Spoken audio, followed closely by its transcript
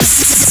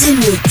The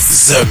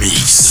Mix. The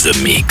Mix. The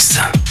Mix.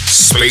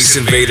 Space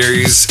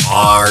Invaders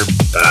are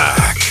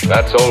back.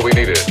 That's all we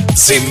needed.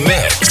 The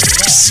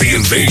Mix. The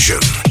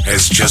invasion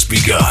has just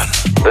begun.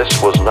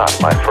 This was not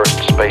my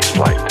first space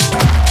flight.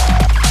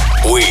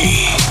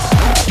 We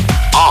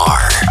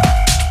are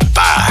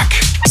back.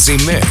 The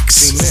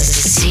Mix.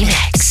 The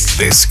Mix.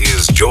 This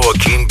is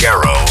Joachim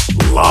Garraud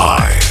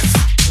live.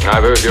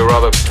 I've heard you're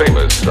rather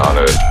famous on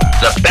Earth.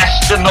 The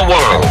best in the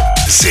world.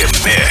 The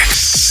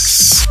Mix.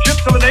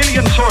 Ships of an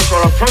alien source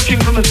are approaching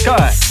from the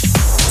sky.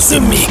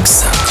 The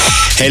Mix.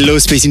 Hello,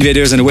 Space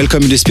Invaders, and welcome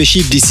to the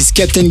spaceship. This is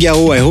Captain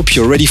Garraud. I hope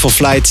you're ready for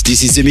flight.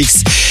 This is The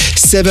Mix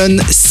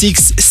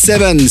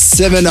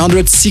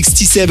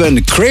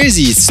 767.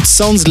 Crazy. It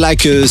sounds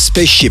like a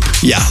spaceship.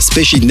 Yeah,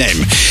 spaceship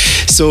name.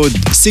 So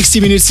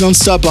 60 minutes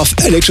non-stop of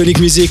electronic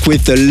music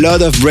with a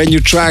lot of brand new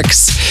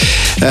tracks.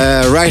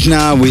 Right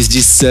now with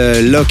this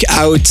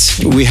lockout,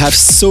 we have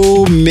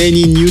so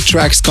many new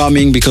tracks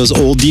coming because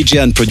all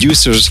DJ and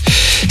producers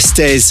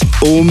stays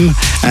home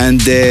and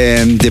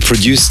they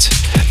produced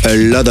a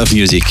lot of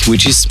music,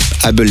 which is,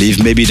 I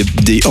believe, maybe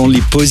the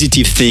only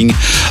positive thing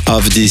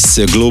of this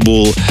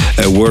global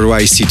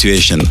worldwide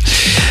situation.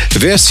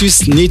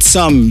 Versus Need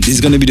Some is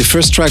going to be the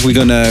first track we're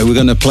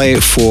gonna play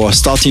for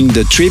starting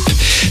the trip.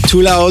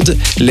 Too Loud.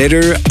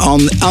 Later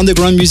on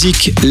underground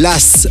music,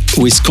 Last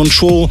with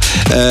Control,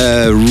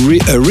 a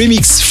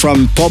remix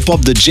from Pop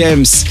Up the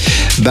Gems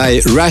by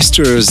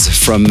Rasters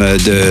from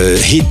the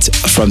hit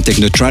from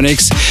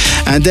Technotronics.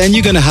 And then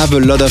you're gonna have a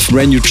lot of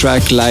brand new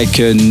track like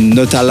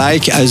Nota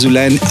Like,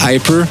 Azulan,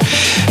 Hyper,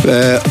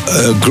 a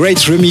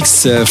great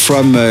remix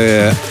from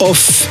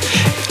Off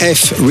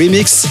F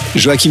Remix,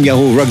 Joachim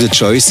Garraud, Rock the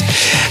Choice,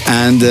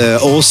 and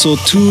also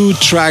two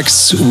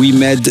tracks we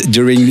made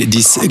during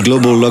this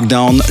global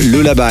lockdown,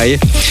 Lullaby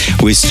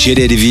with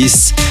J.D.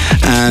 Davis,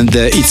 and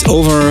It's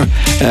Over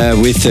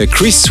with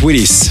Chris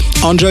Willis.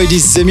 Enjoy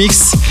this The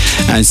Mix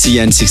and see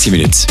you in 60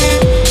 minutes.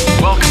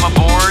 Welcome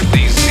aboard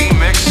the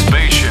Z-Mix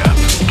spaceship.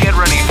 Get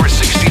ready for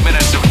 60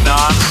 minutes of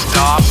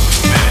non-stop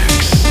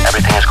mix.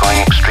 Everything is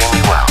going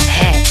extremely well.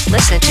 Hey,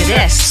 listen to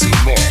this.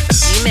 Z-Mix.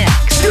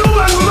 Z-Mix. You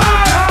in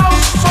my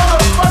house,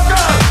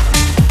 motherfucker!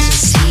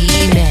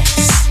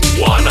 Z-Mix.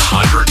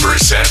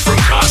 100% from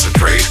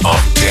concentrate of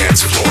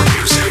dance floor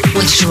music.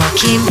 With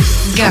Joachim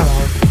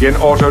Garraud. Begin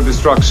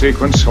auto-destruct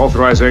sequence.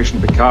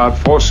 Authorization Picard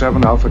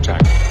 47 Alpha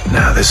Tank.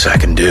 Now this I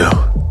can do.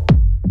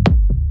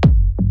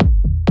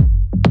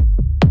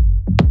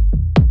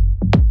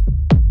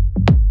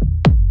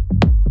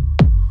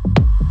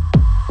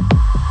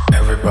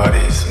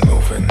 Everybody's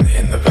moving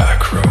in the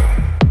back room.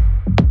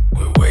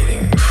 We're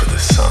waiting for the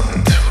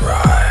sun to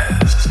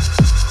rise.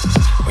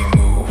 We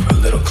move a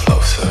little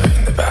closer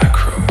in the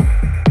back room.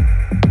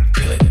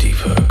 Feel it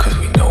deeper cause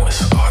we know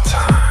it's our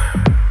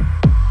time.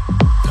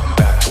 Come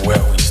back to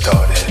where we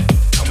started.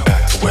 Come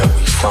back to where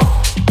we from.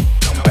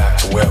 Come back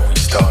to where we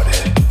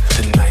started.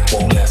 The night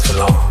won't last for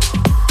long.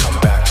 Come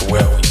back to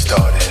where we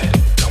started.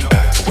 Come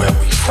back to where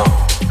we from.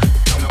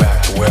 Come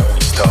back to where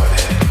we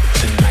started.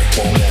 The night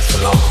won't last for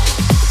long.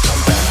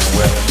 Come back to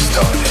where we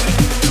started.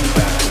 Come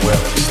back to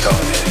where we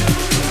started.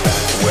 Come back to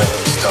where we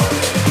started. Come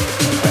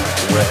back to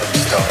where we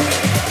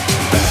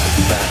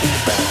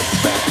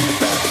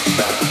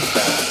started.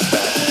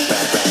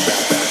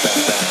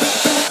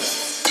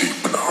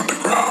 Deep and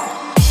underground.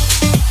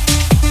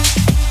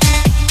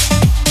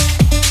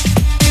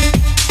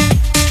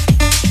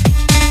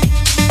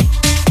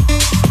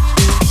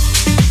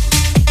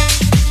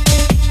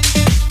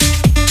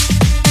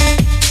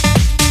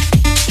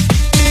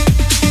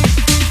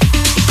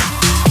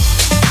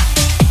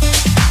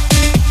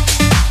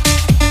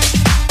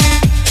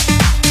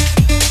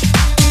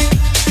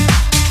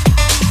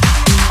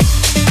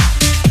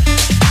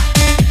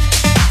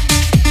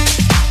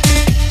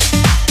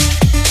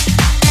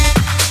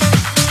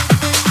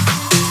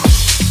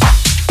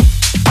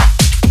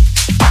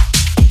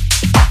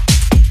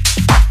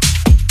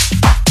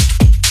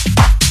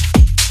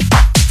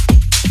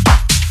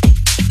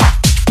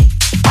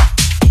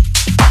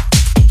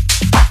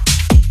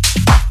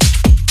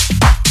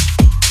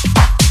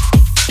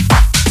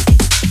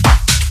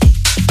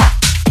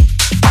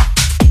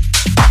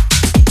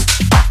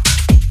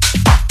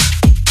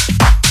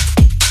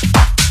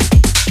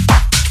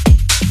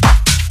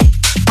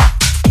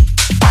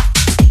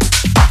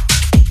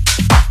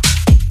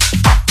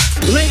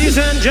 Ladies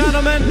and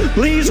gentlemen,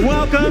 please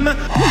welcome.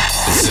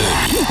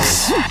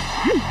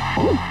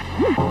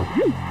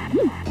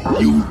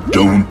 You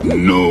don't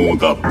know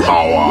the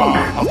power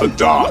of the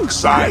dark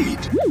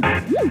side.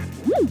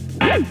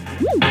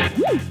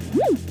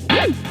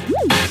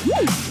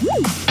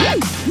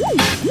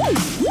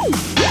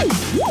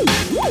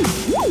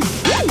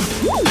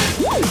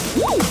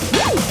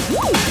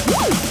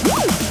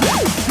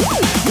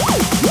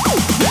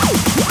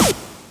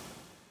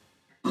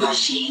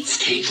 Machines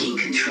taking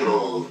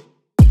control.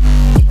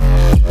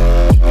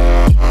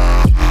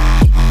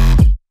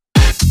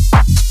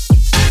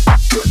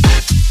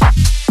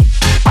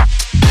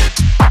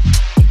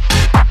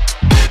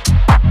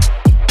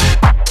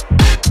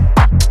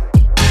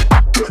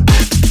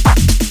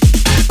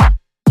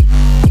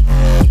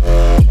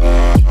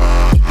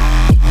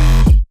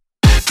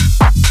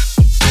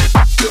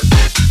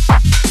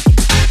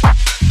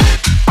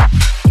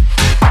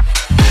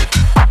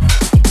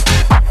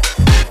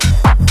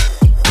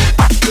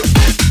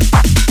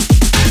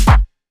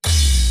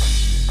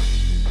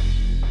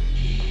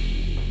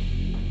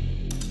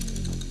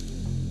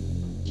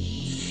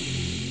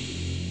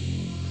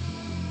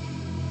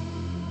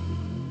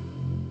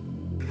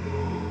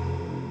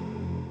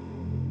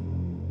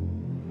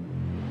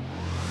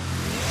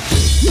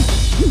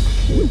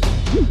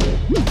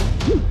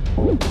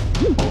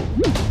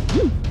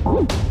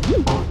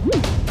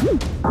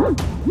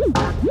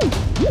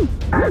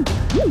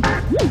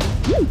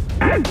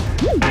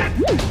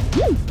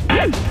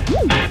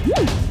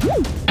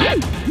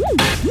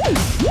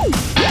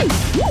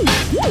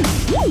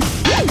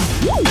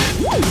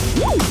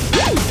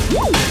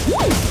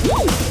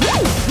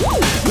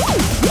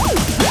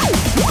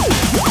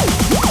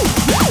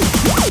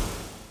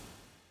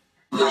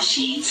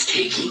 Machines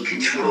taking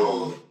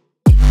control.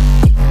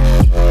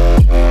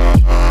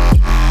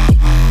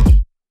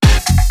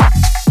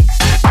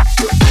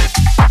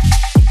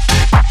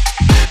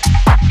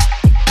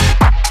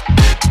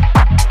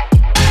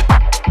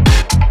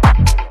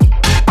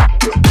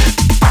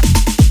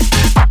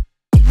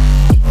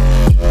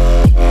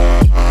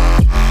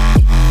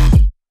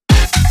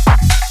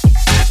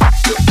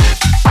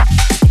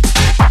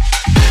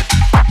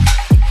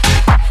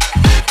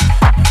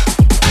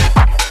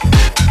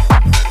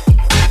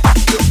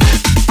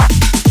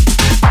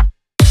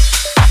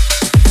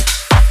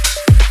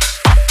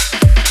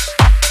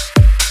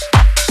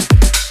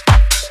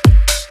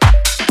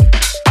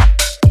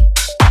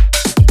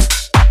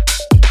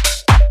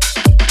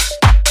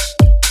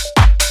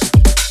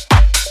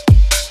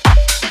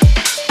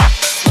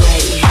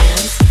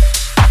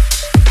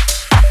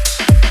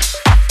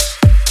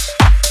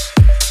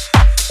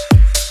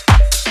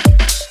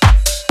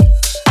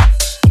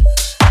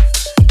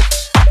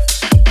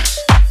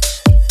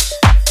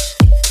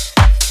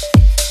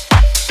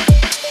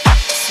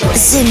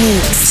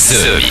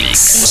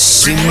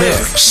 The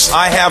Mix.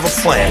 I have a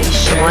plan.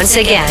 Once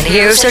again,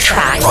 here's a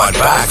track Brought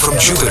back from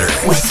Jupiter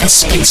with a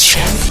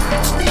spaceship.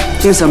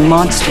 There's a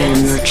monster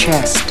in your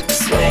chest.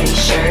 Sweaty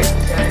shirt,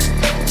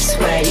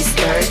 sweaty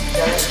skirt,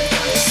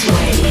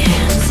 sweaty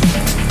hands,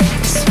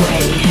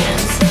 sweaty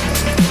hands,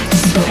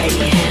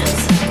 sweaty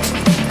hands,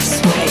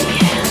 sweaty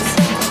hands,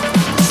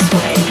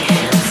 sweaty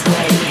hands,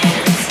 sweaty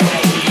hands,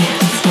 sweaty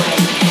hands,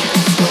 sweaty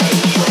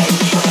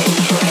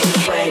hands,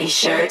 sweaty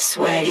shirt,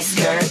 sweaty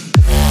skirt.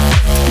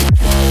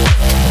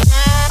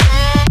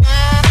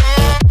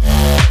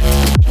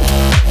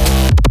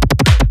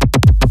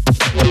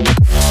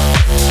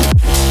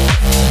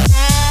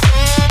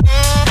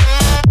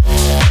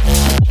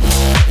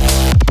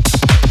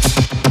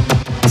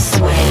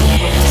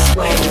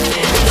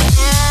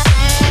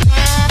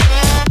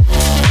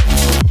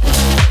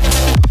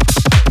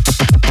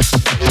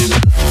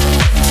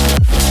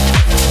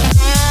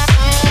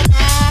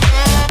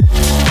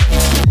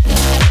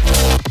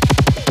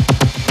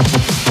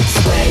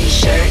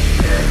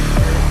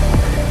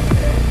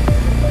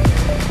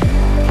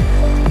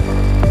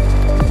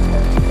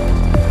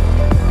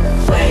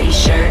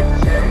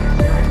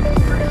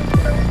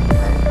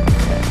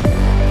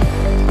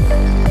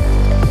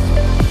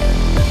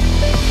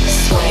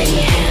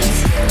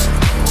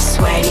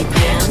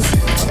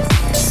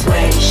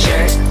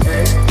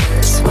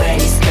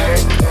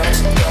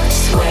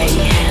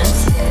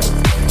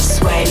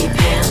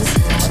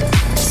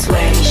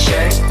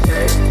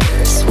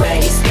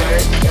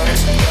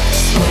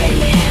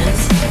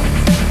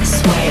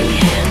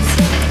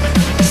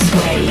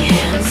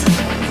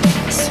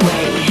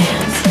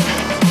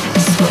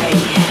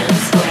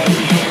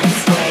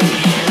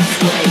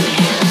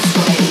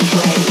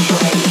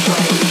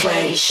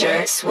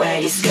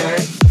 Sweaty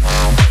skirt.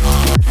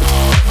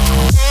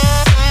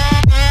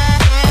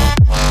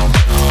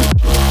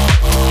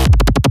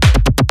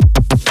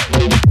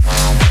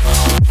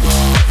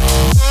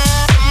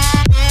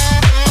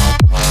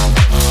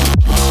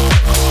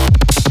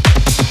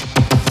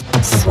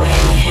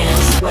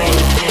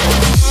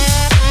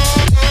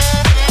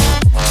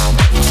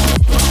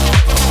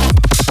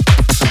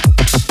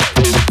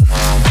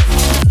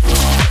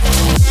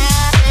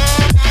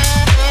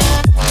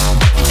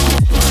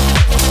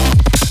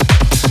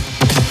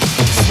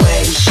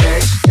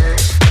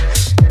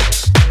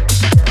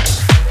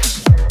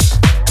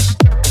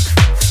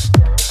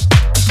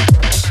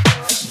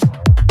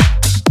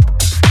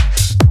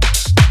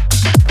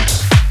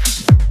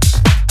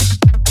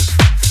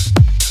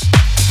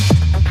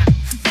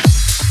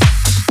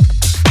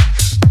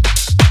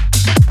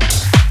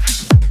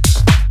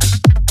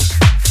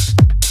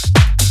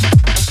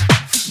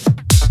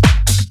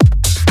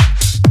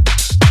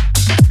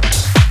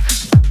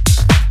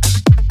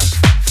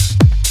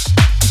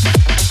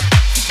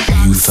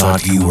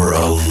 Thought you were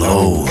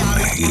alone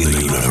in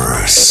the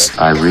universe.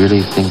 I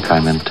really think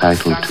I'm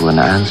entitled to an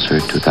answer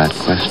to that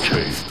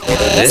question.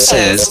 This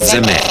is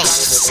The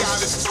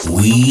Mix.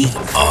 We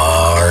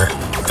are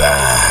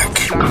back.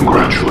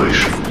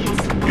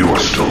 Congratulations. You are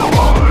still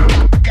alive.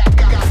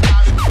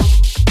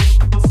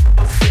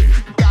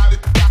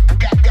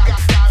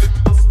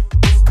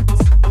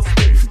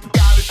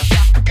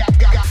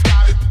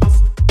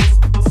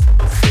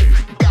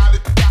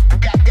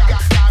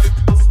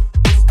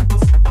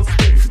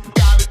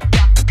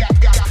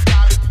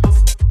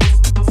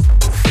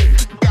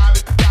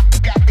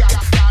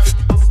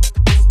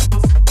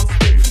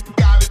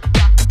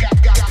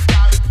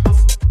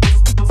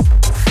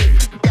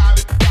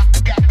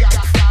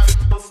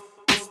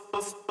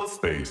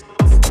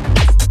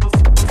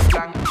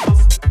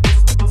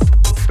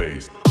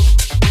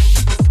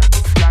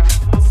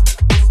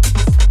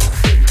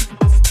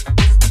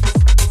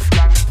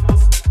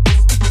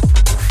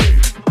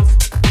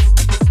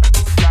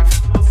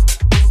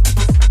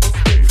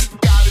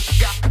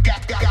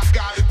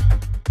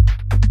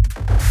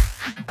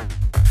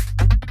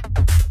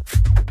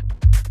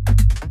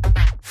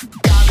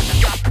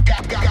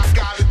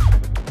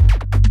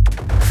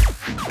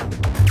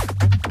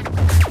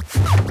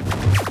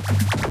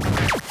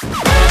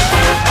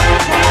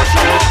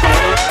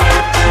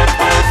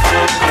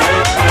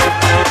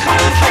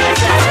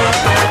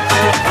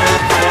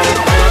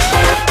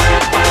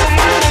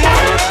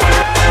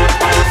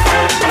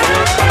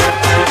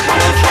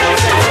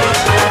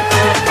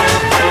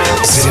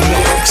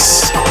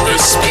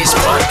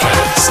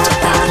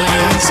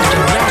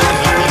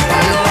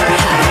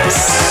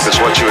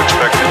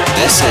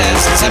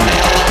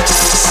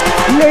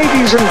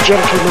 Ladies and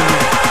gentlemen,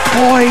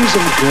 boys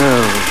and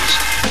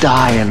girls,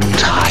 dying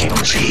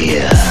times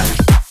here.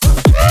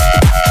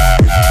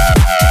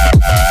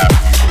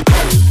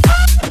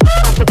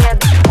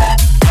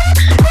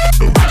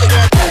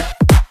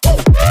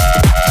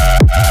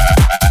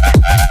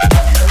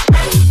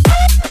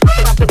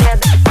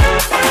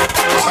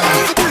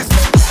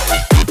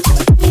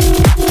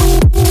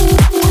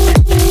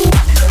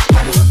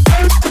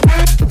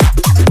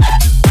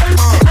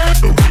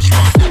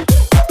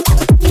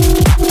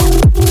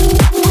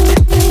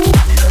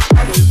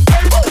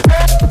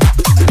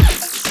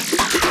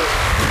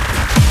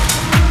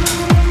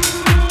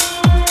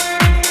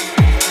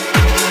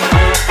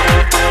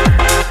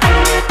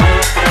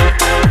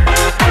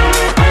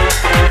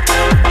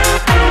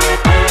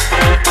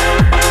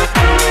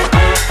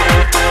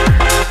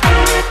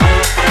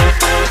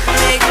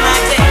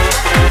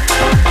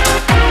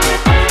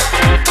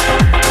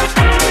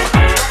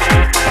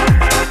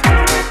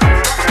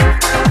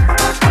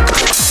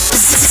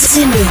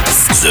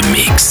 The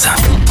Mix.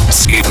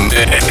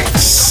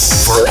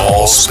 Mix for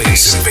all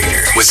Space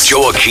Invaders with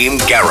Joachim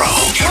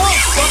Garraud.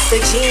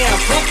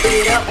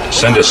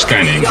 Send a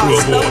scanning crew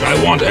aboard.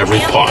 I want every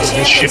part of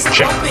this ship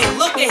checked.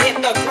 Look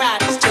ahead, the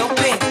crowd is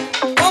jumping.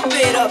 Pump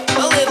it up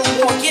a little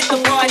more. Get the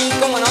party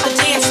going on the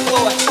dance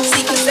floor.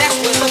 See, 'cause that's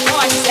where the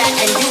party's at,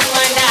 and you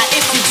find out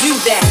if you do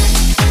that.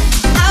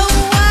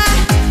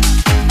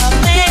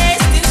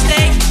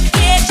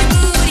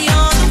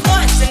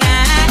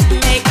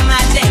 Make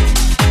my day.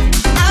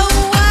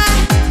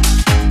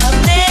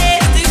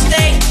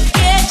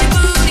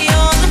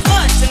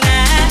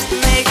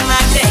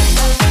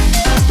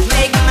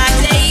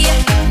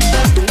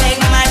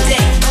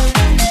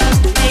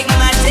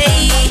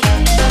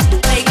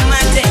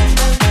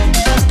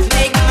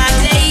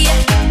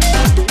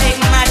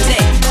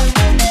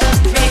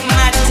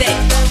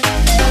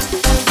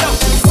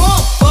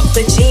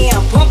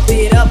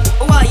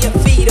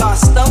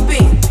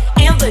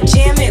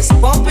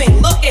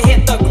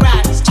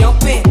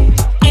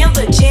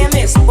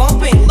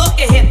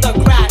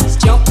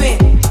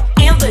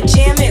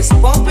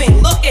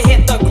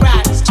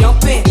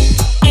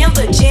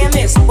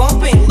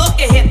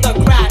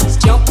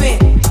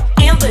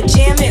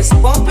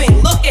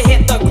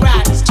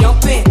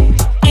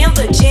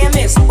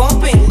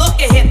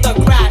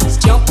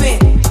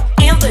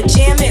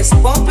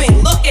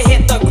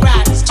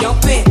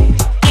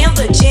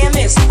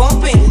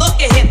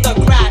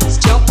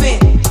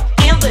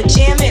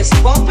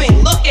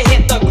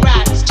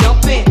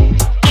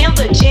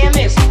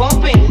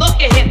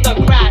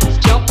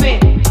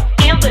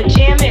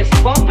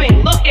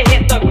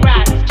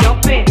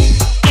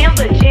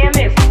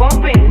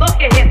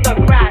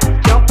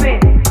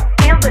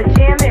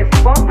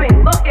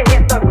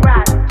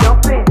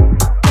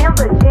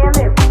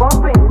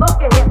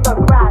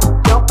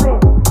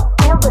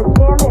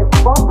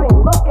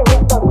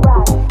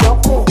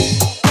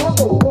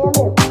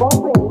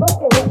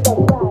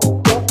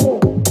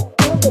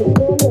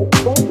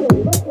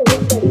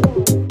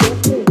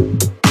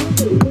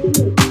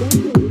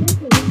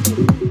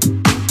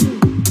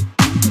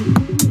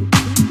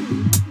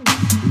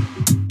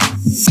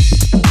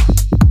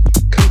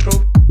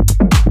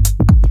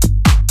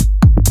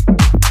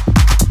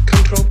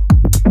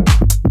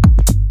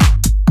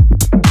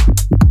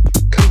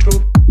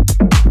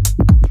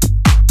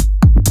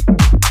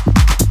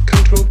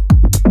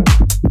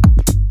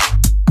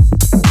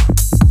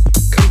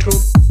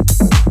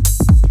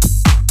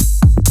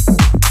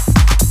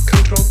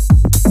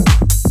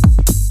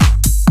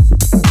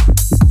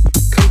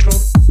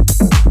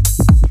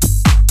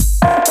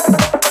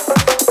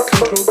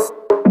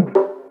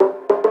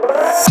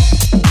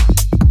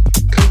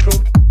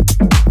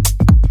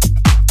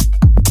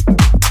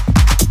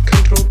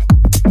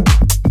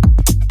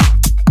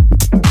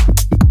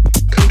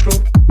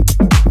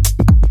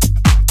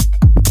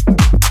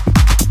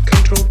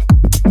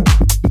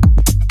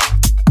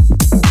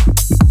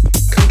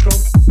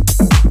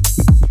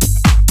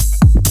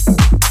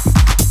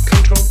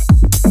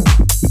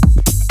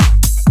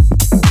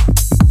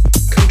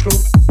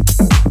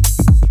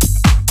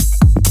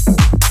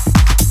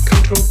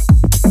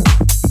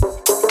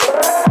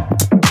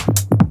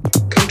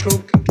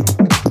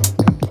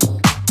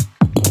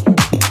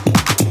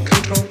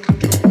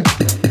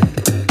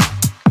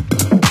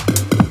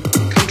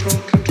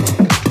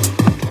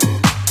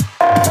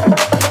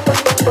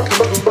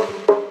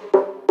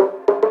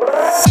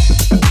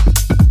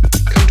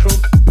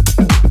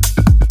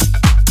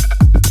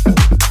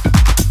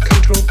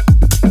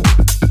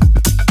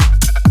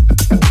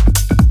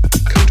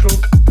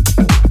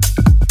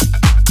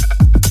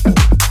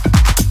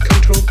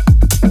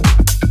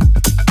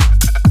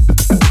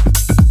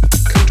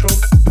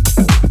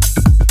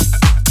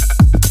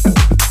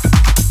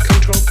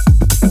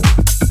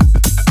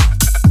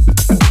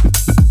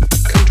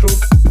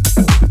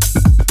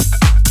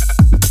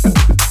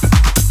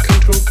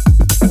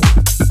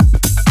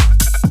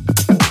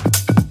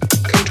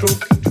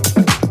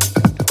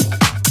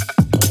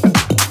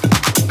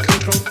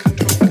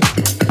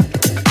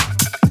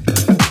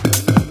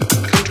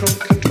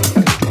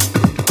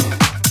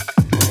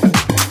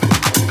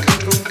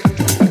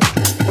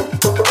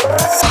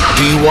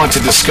 you want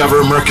to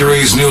discover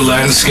Mercury's new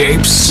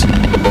landscapes?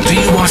 Do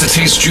you want to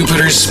taste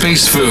Jupiter's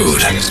space food?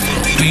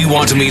 Do you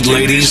want to meet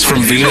ladies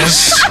from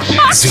Venus?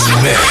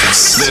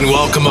 Z-Mix. Then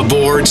welcome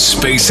aboard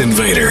Space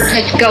Invader.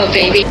 Let's go,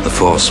 baby. The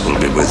Force will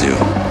be with you.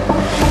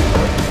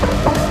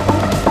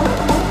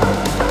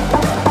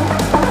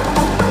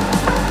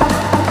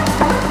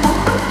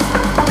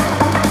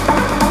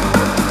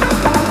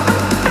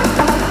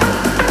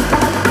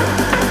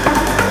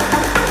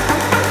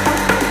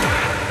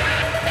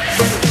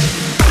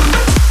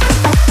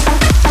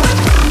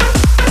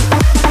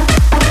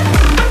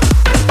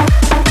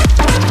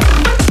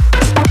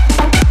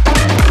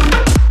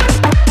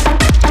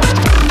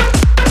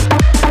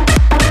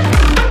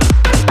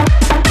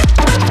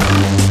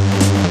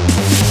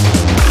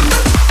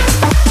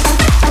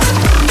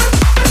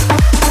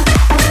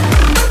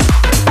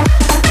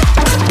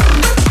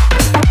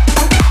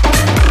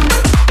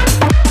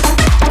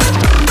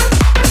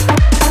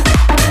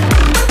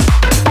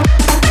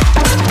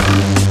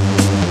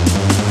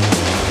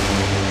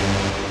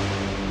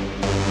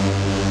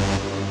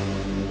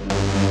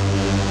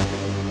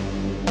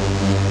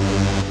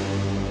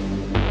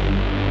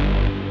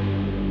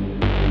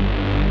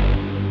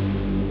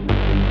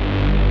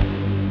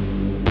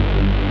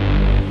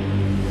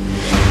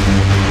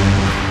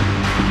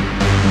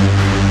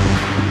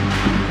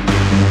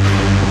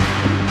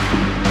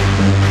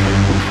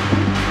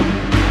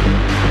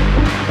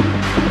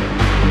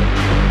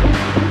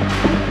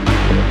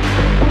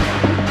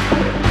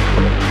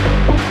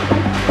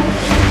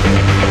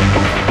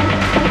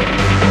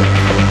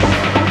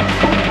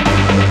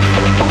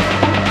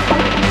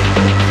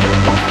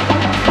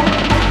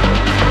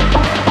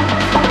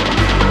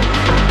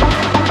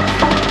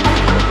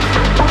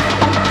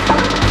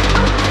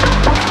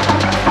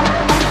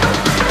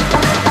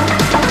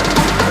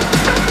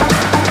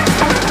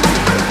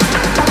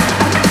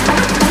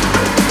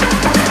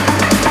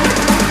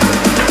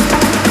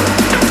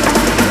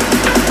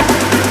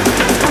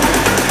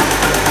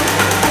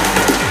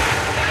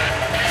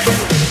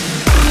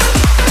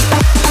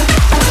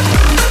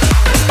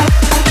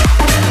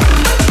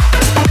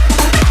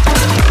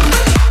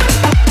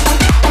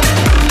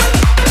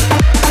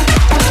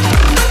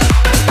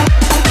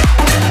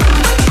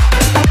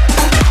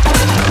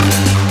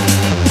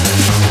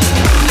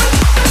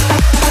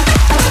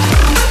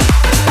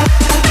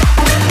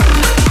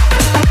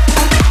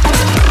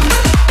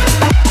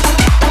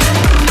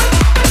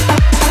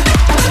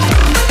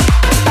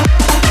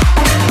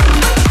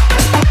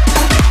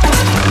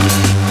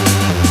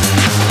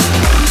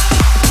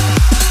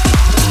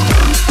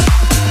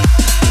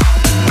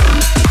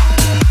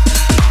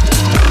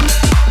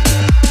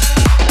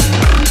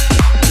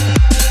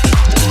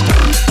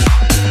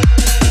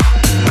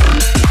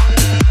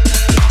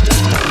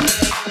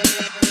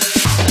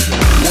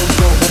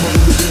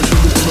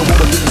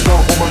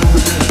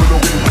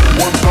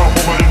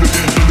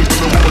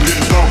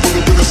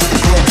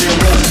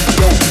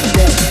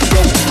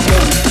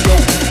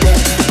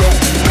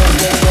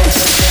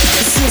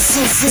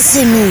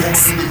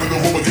 Z-Mix.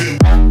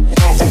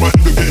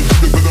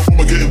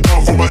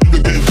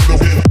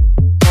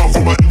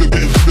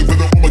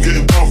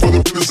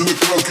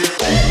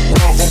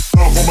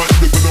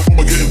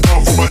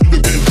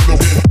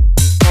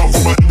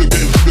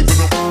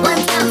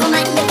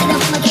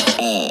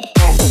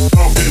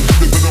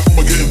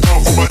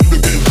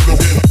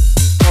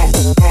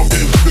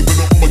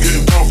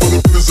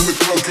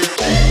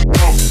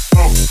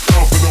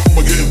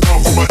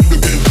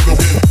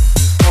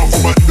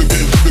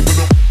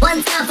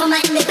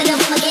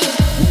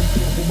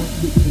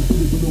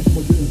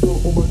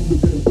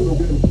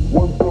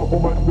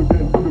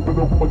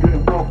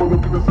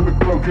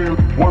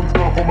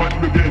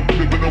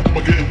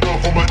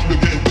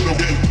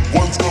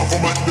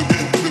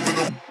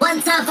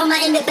 One time for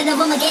my independent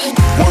woman again.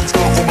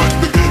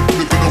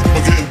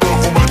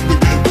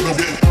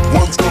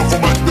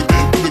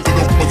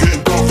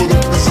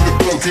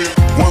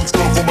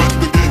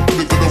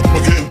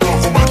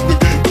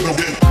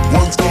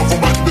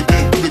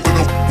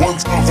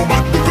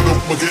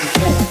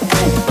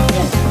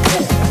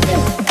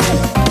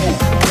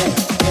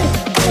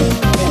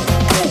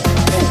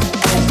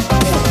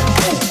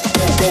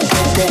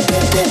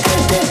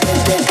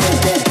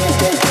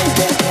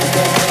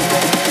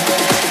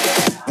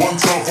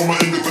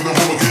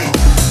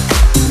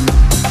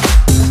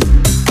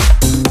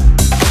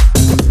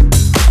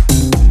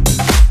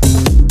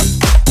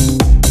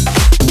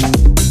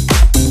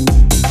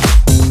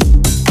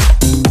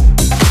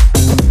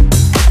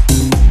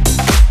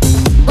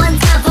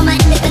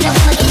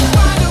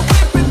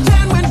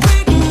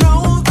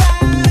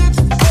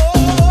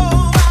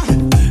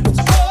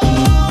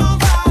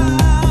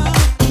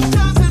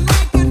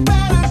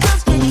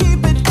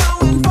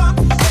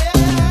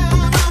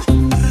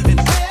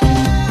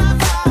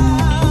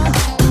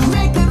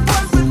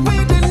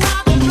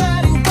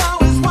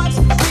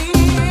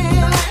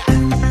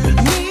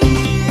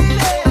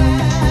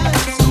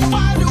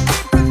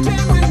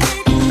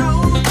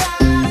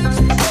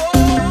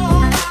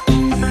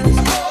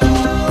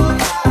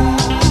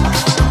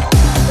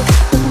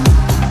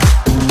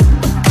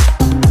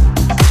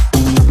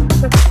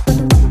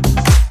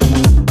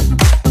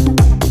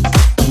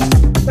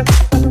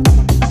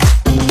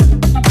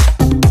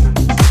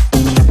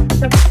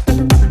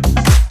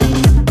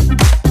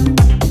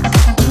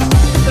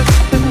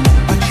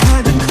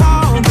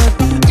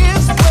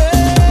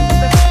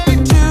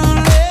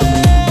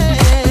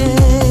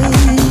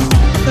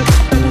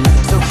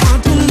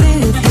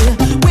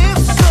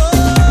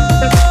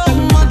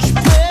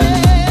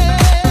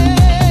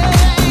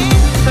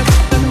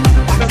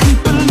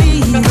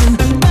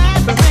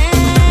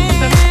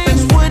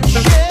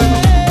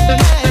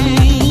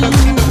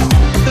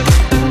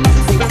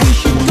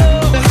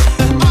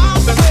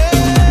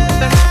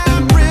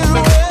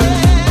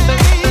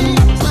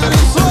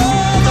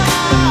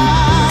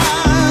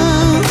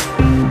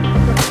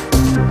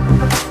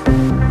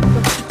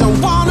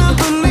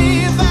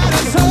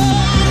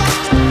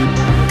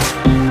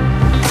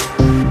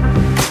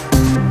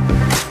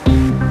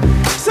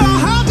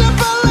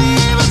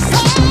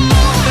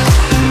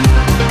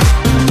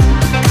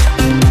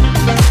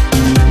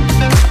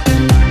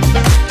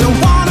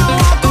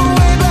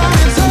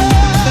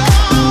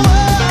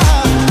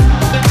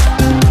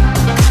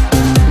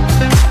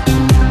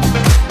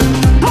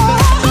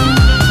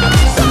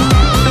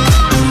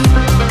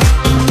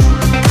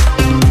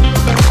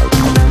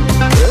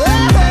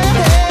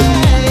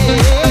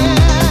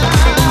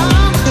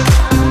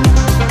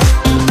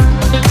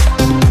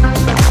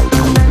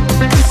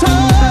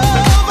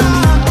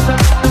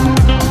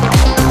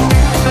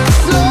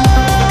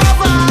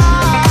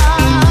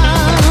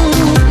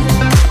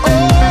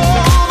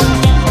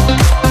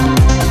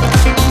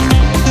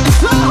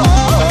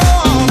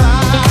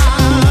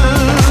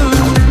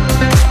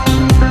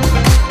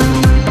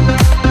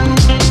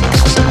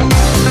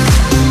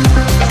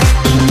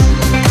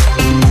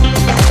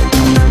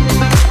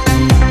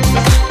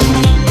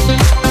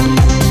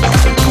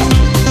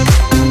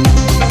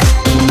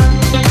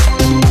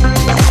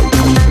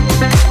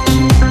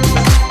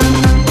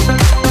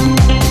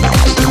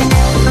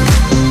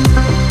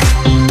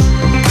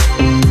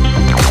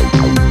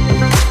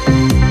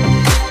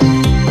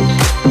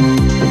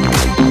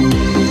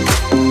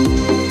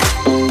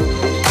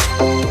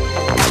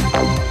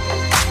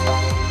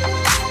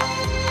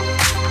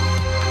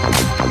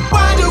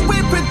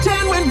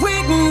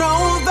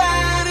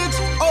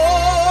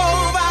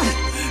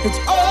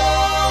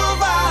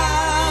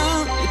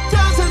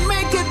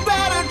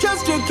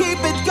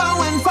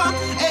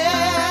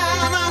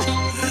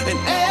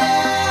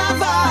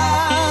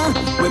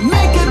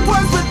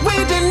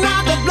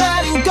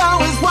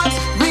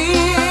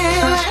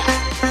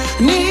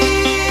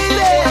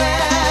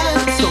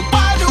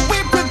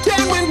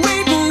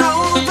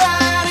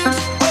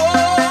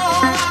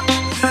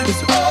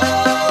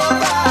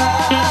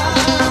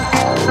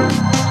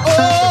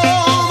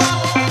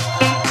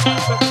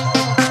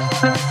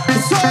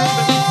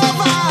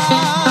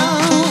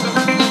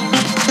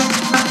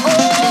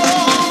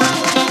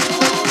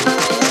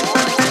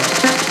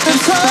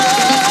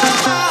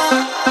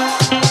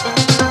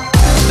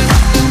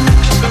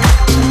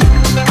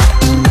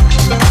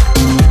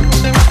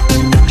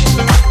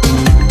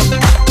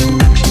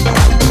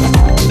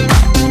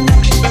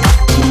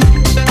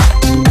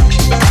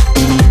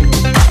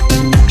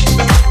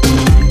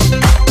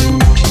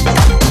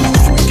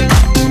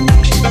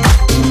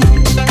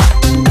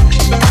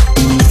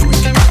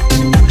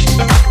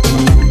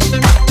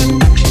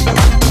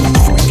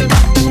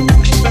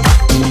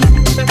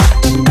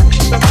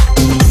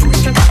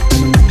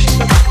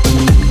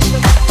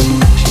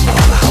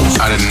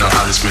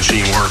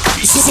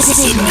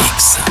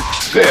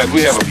 Instead,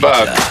 we have a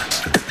bug.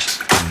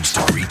 Tunes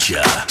to reach ya,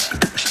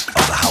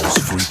 of the house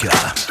freaker.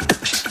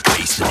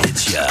 Bass that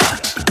hits ya,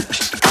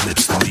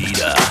 flips the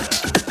meter.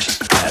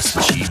 Pass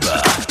the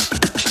Sheba,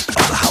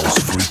 of the house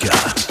freaker.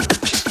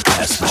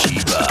 Pass the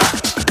Sheba,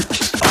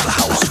 of the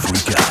house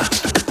freaker.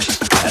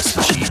 Pass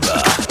the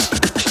Sheba,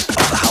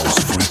 of the house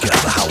freaker.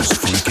 The house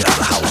freaker,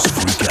 the house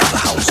freaker,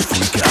 the house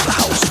freaker, the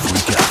house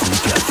freaker,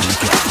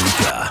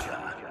 freaker.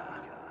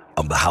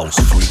 I'm the house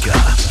freaker.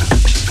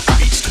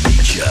 Beats to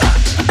meet ya.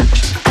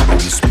 Through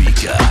the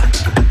speaker.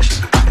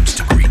 Tunes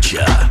to greet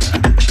ya.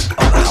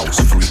 I'm the house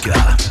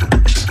freaker.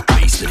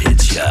 Bass that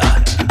hits ya.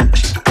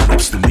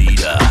 Flips the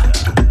meter.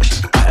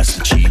 Pass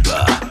the Chiba.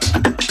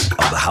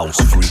 I'm the house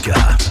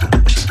freaker.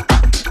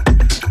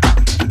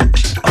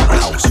 I'm the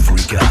house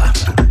freaker.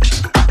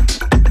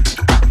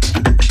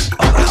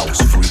 I'm the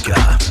house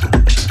freaker.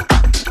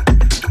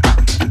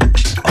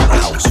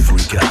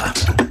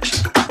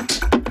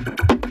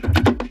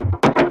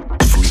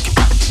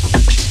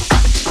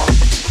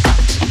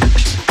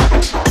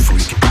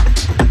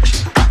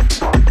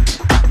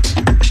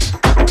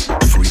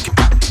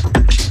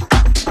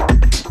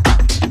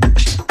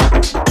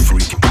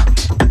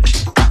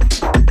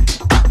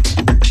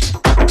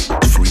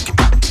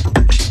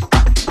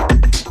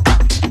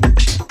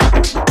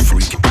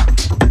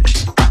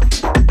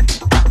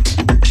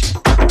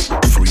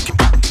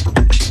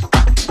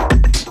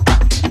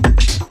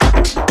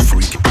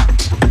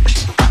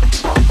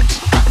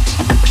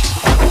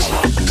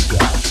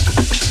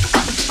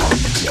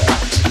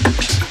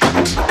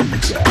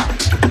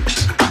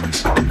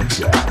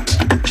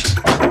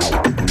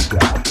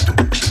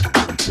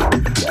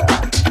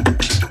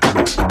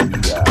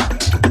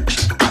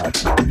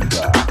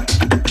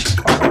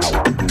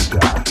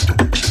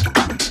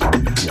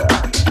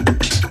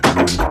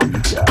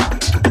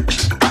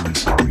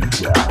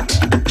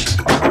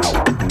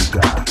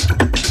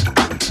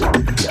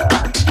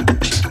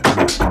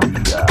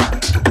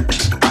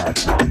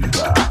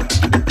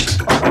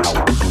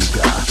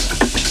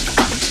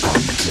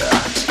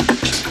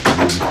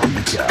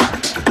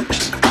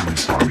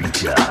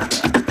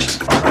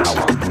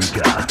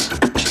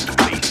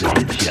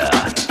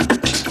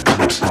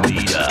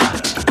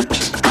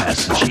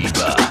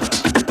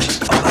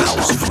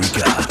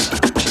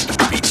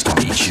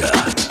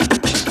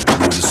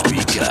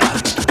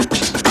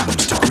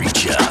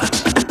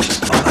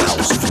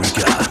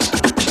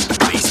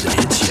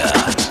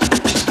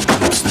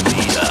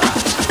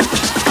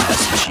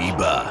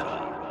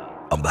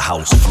 I'm the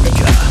house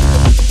freaker.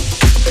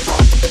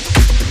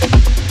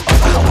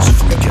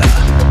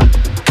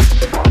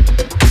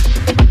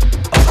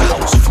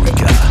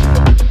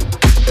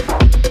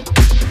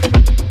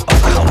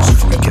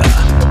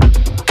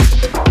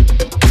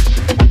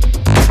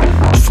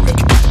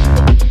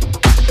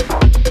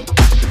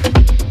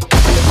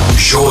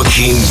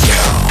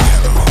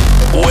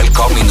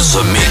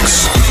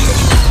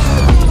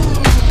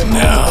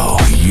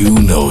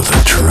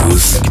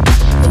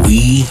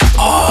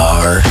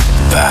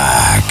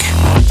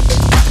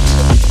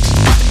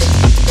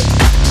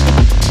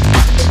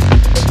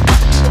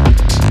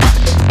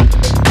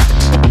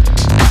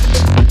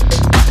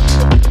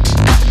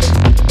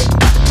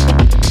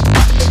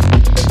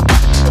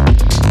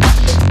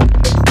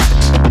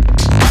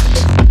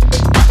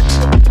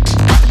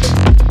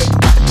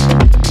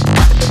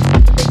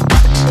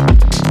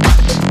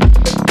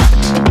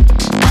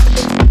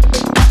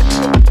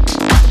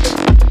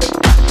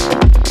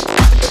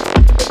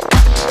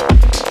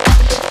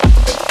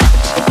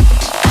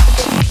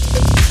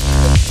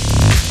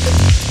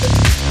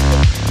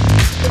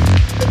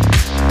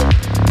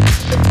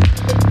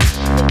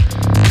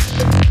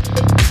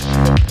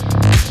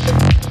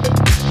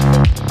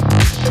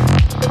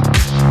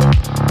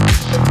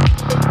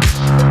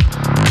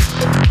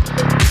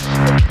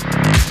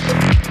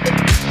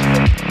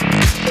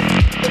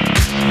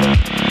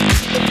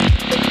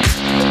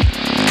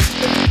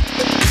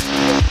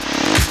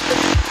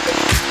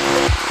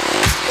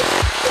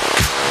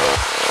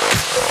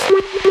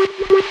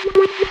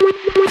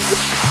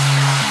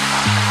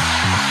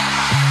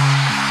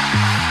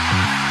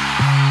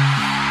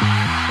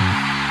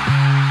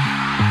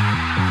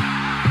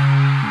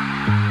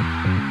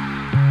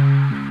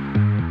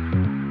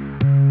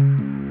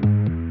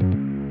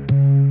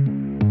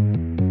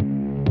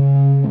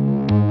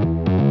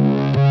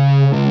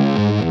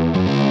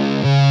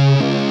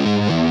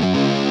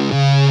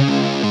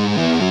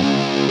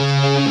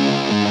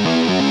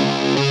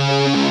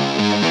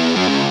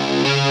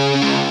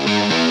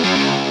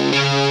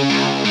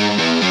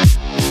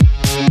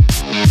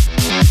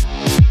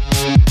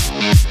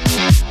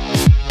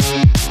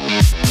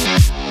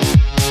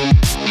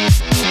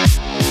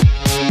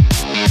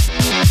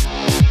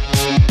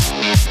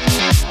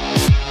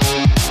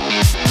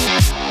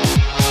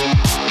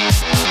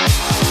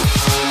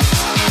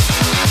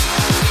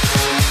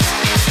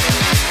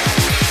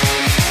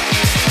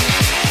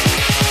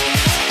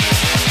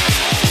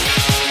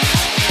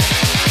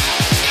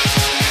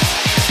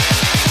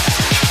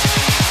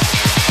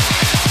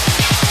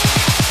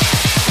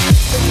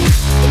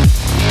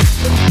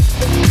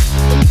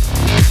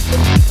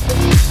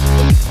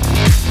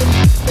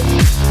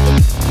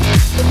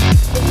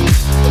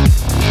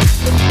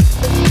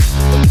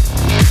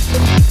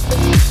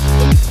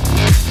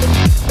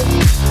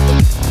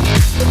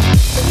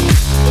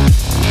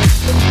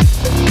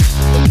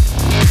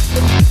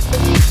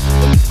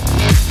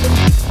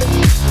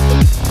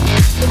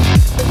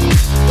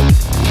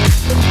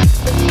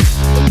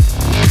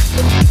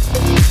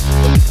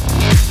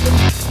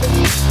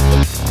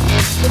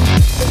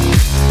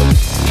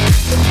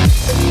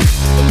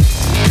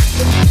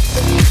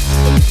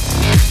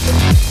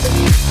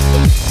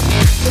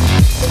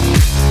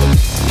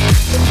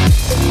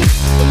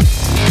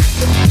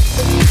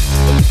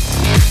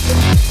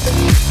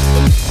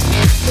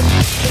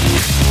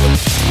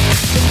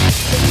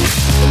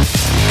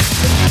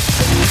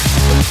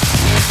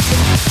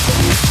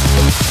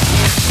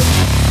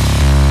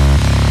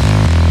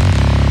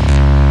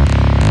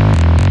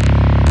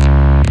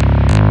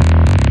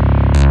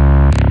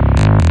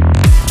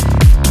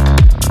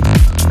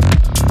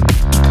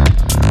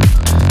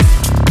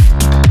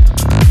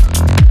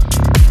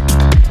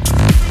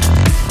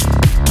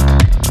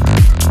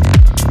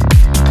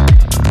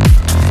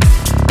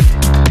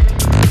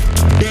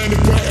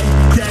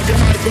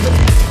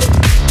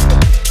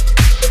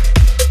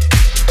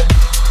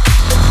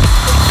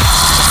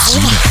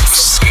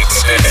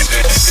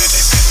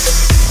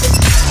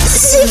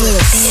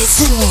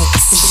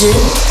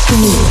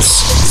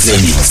 The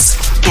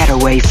Mix. Get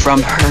away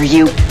from her,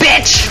 you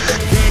bitch!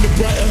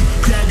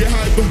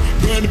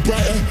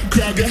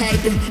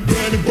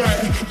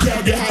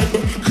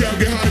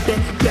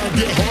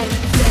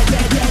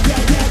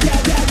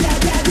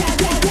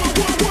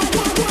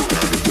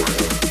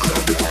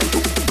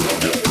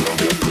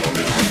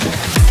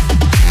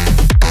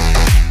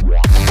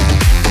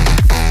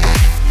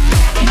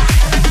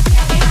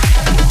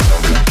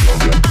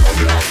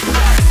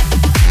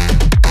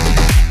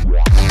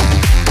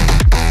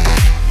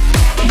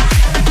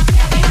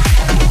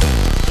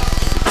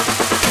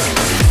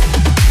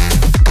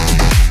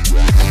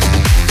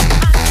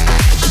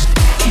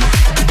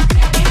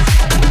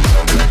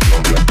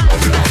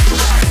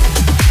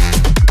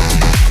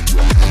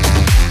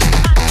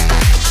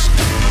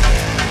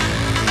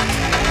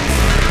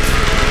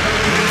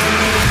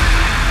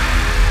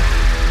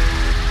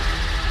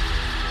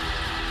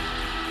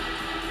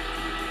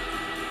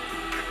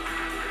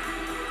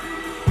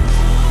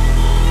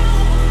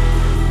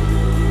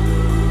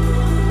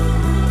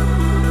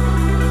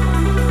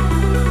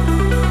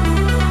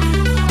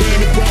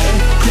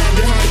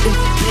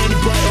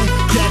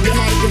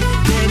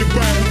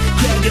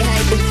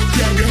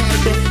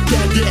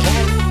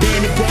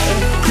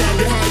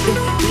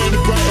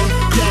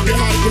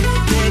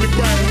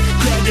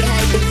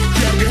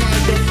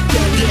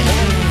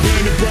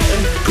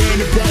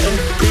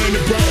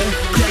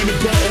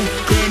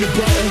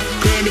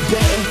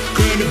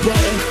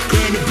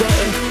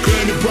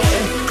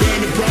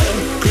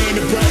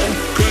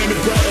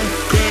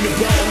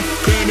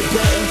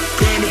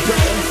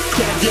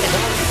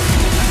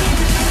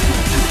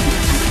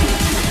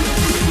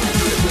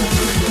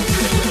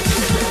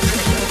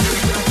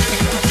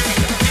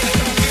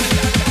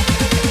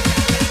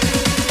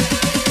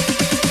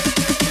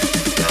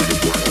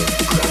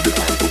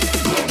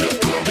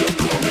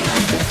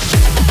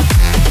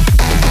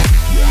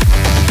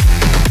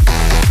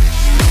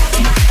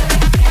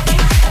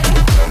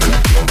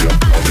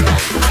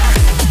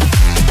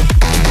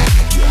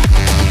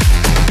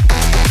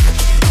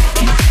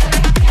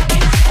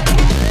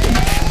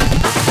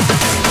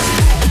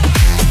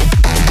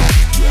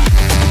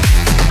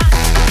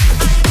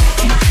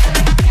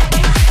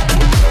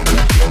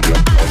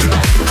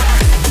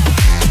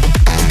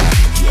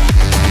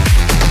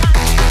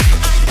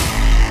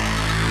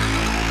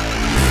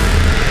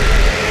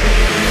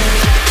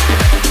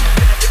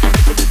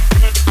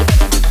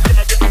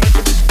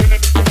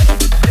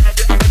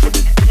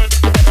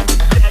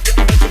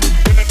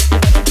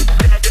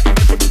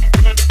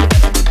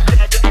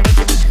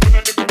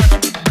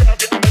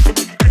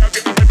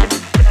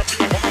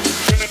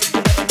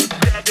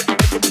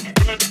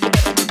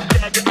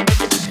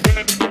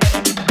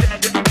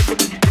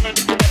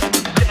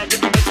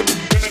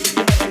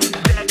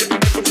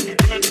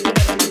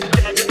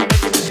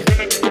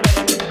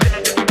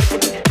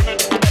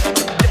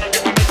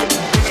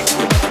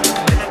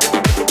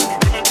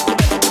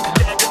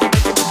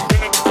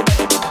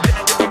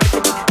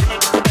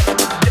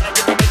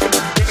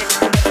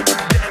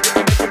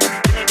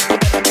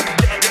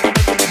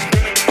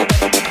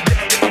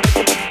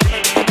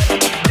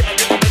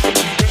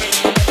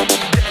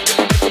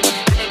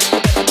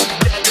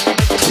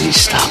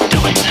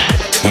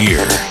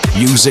 Here,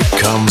 music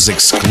comes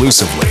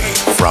exclusively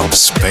from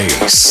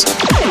space.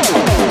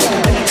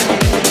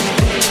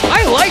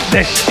 I like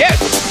this ship.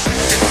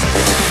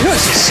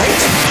 This is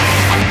safe.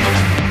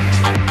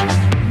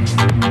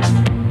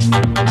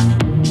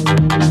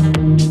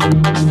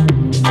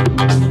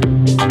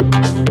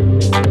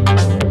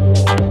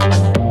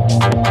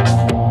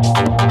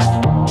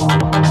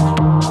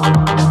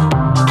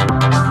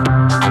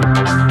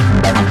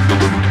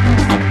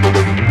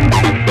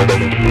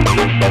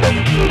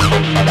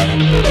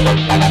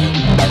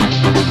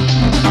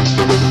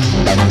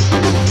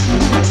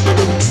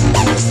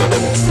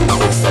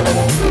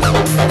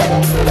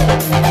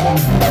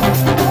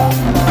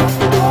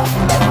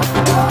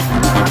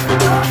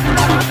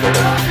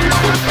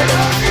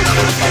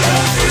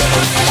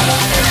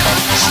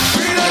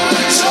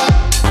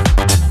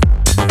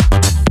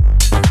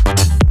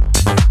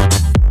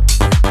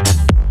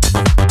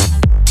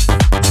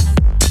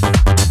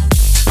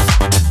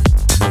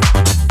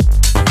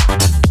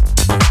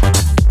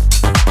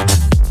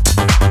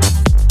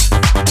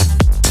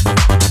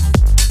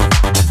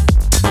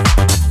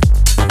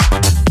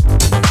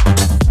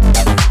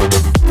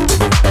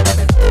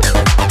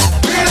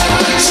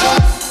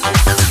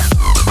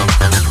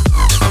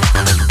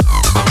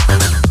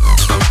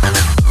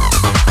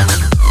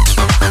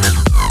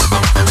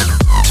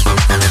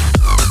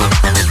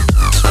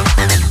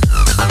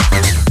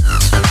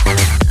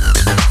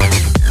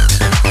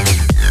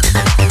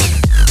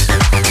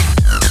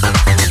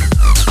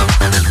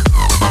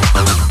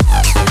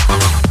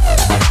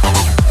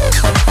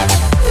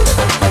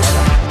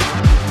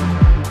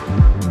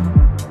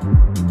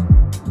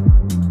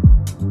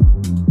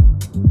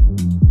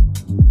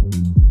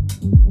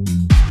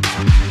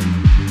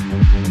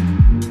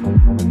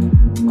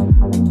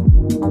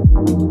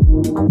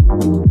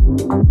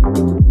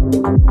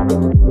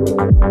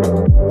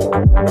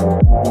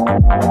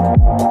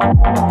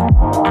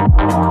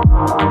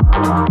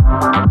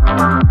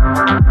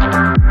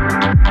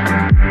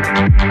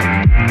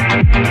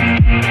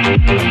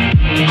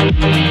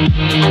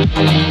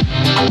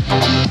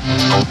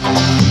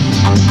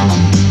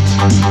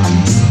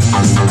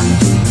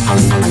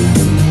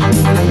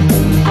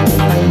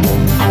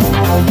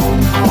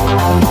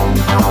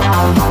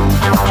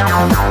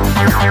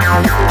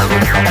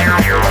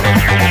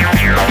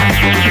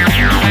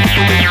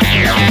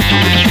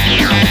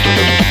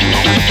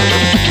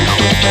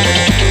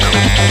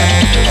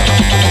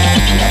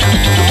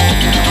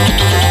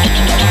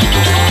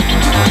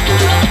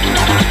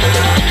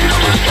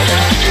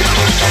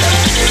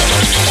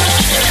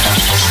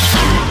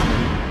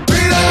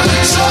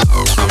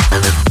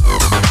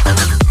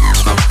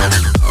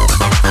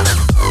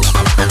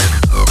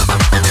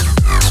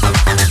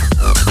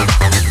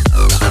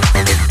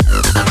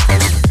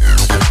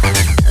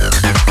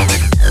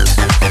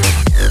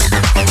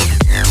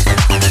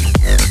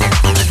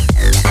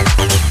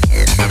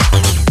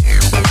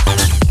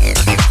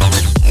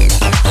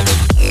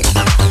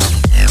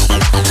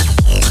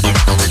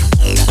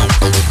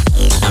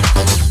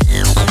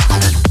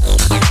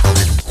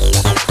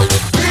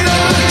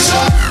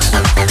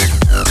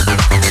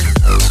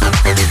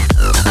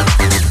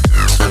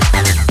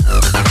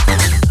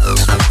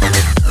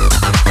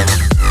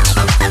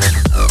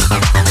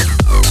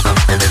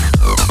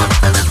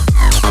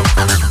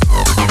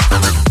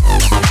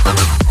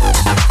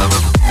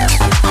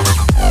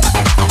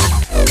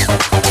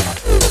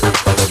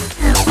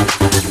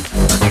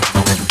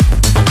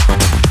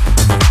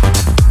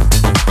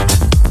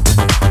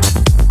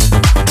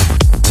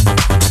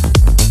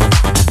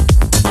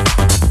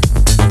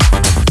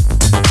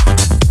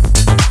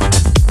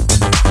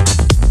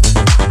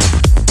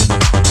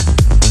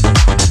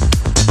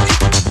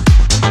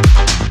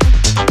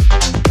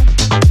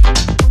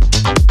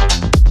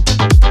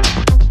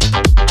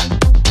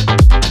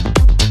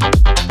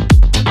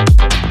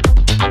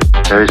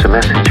 There is a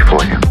message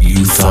for you.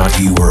 You thought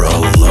you were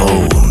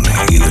alone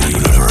in the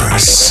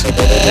universe.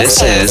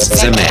 This is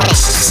The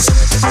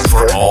Mix.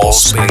 For all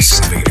space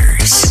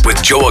invaders.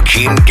 With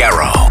Joaquin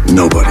Garrow.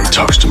 Nobody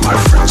talks to my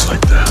friends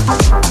like that.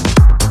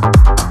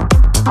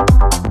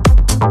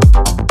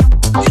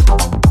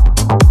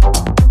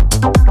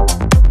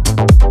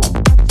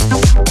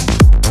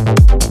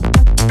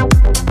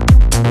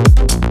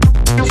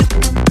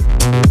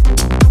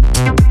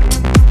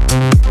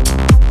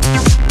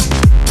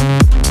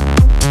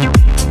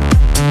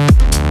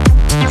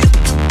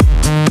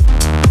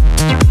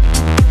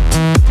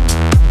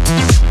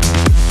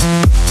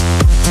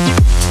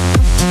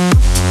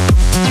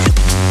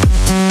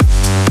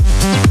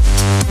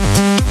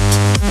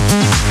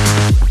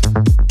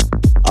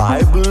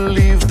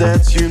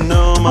 That you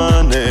know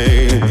my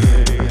name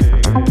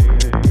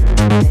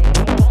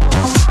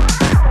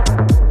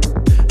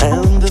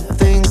and the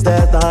things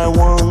that I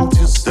want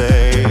to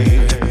say.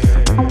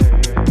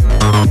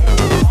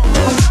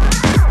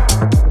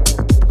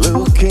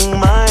 Look in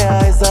my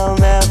eyes, I'll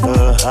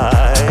never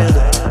hide,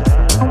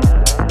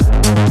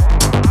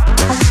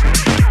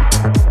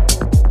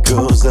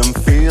 'cause I'm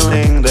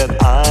feeling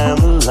that I'm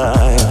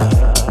alive.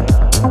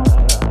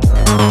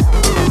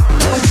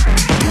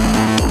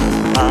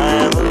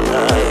 I'm alive.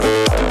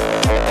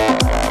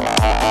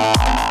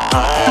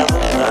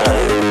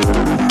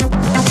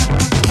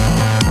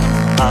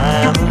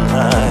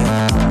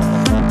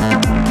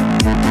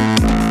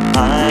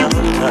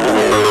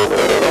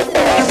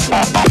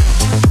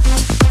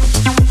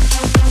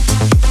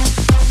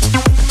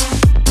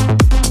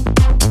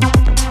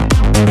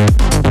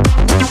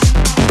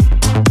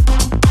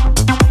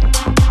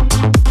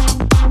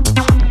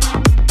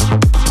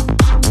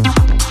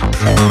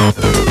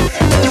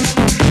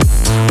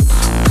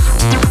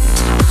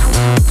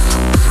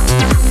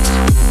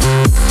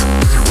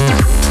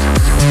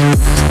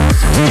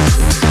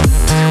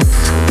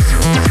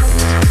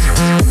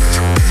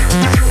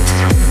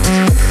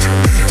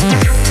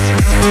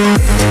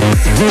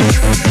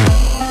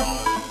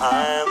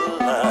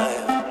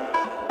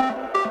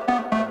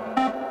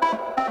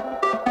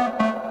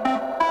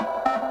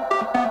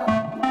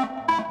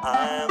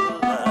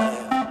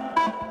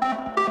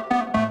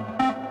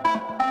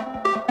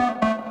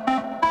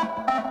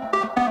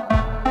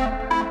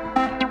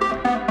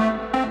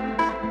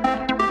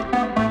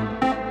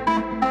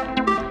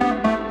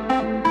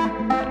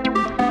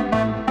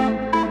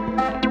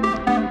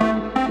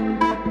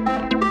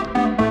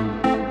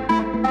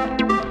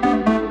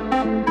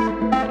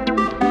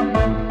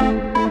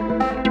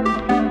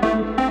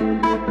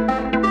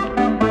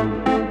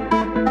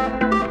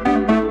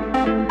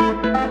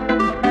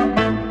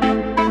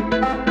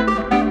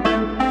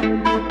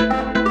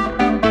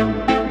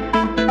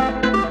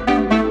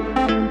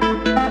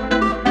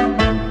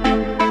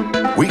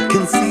 We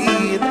can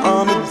see it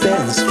on the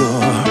dance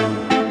floor.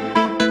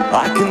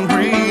 I can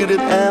breathe it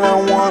and I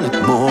want it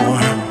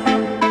more.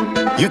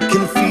 You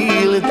can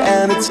feel it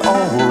and it's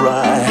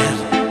alright.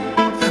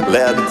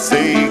 Let it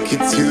take you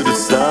to the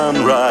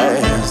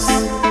sunrise.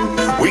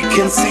 We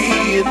can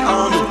see it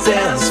on the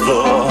dance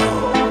floor.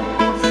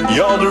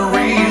 You're the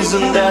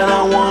reason that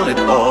I want it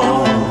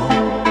all.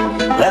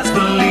 Let's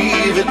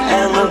believe it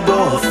and we'll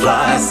both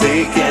fly.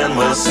 Sick and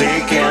we're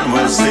sick and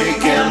we're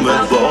sick and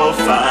we'll both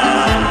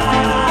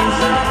fly.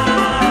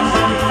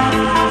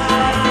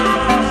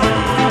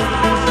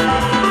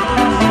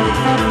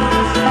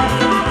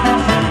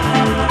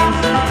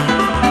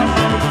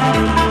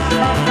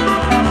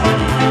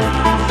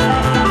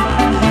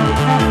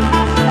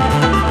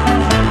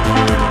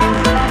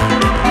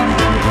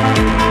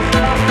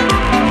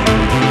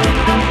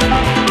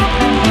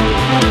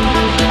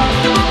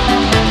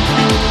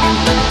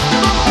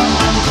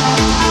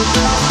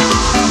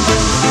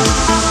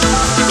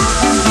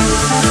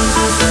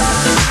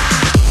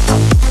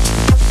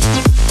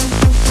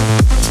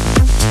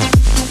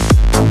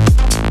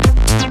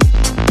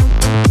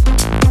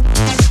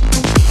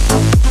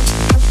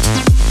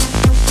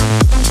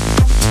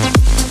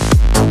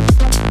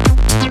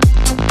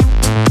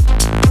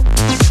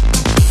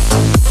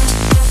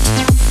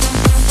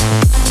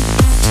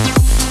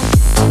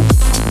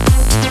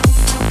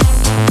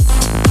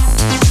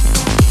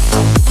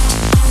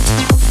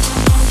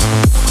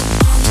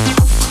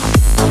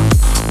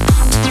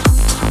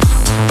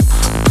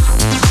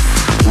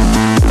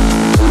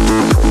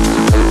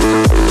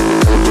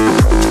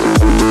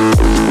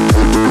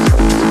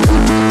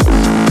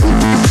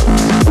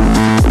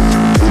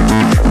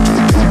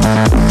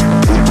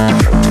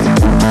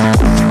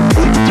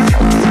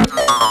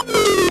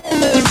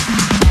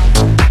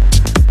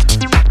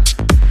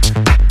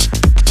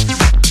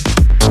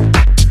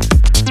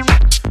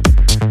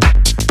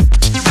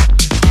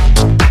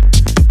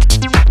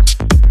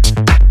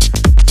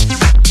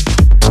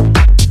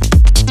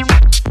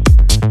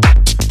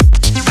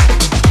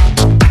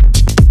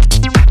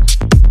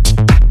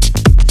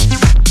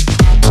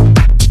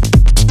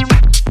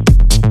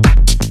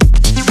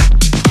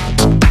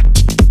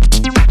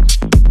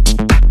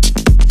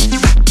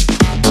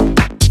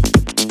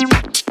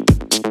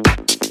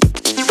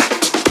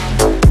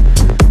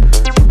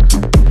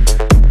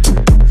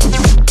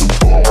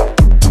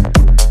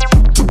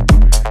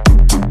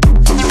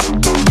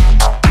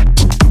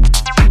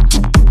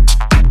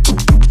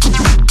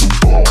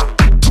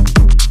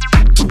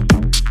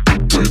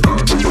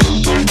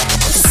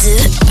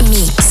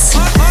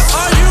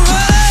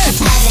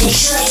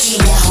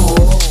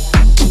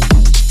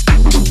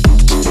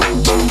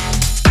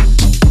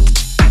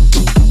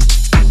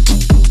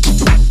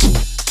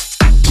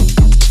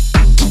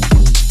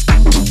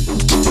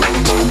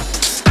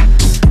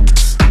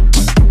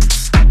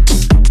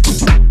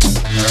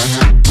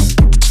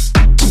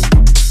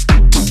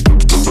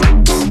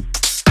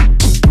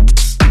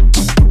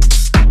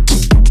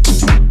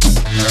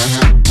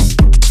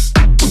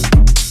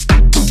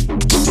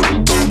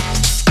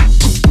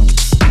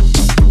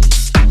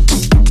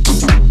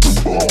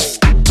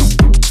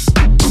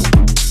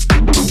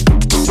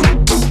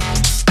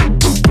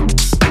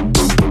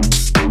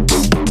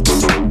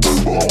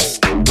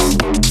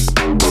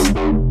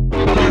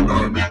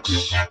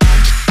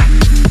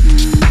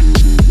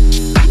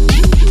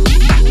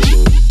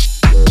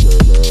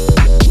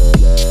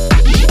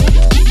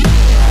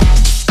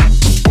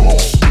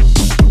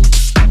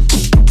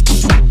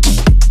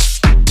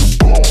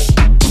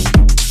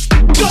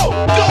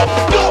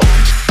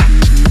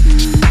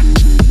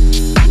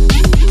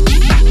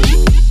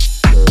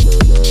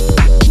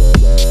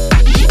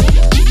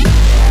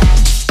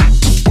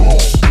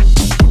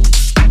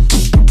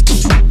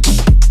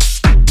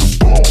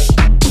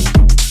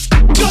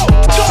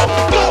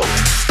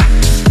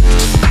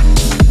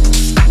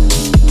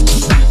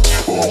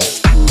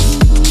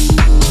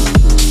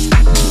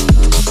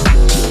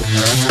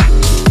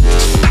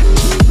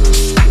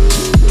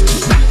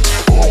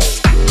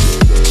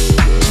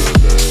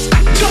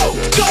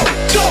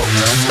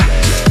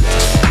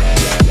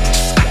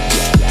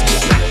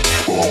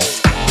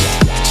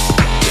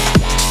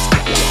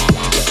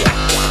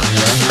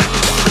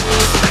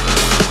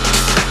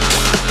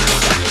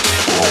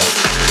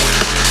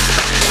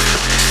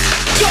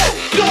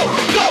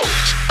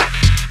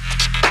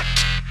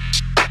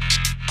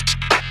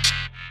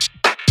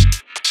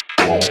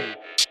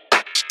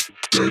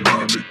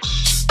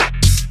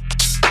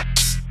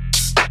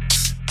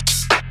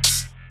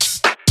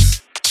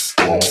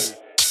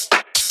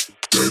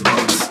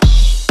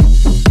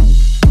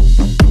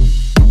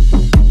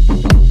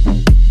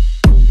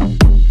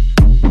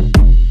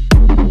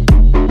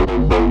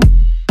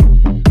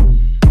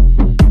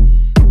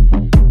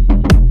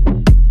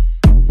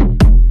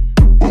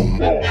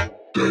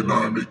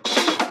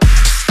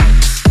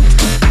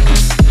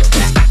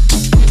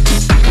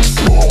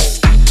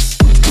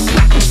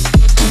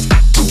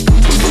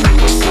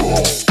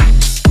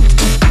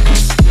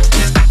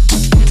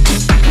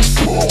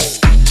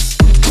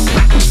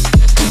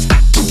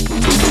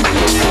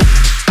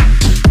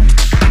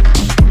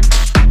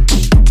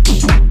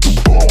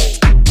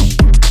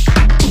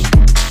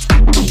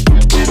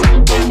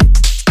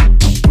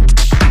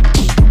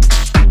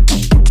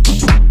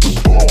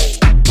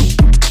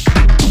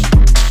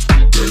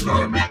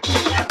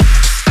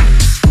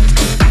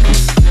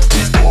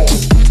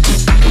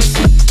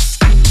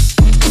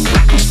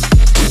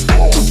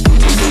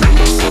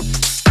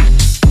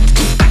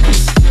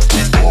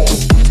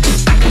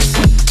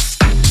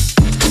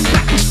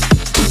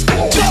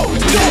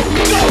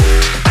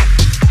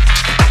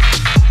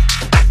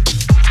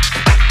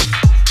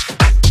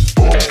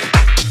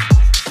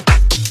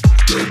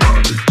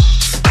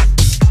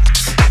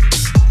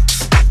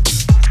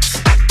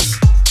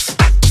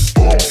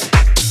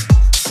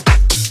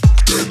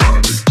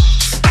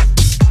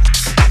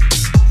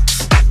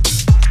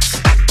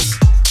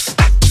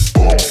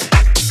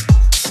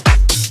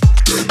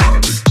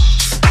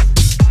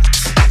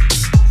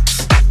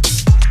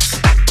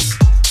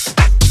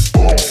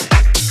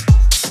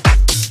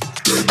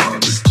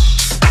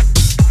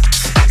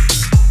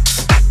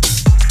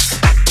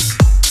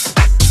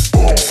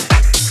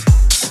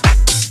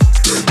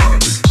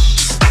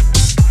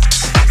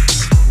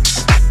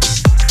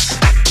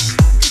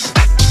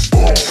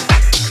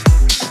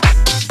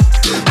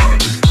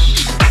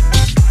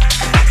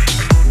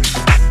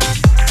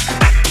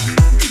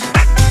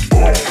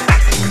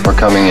 for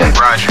coming in.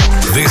 Roger.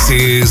 This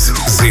is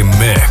The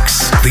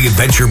Mix. The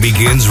adventure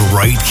begins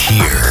right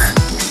here.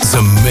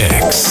 The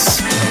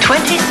Mix.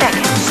 20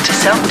 seconds to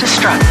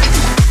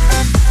self-destruct.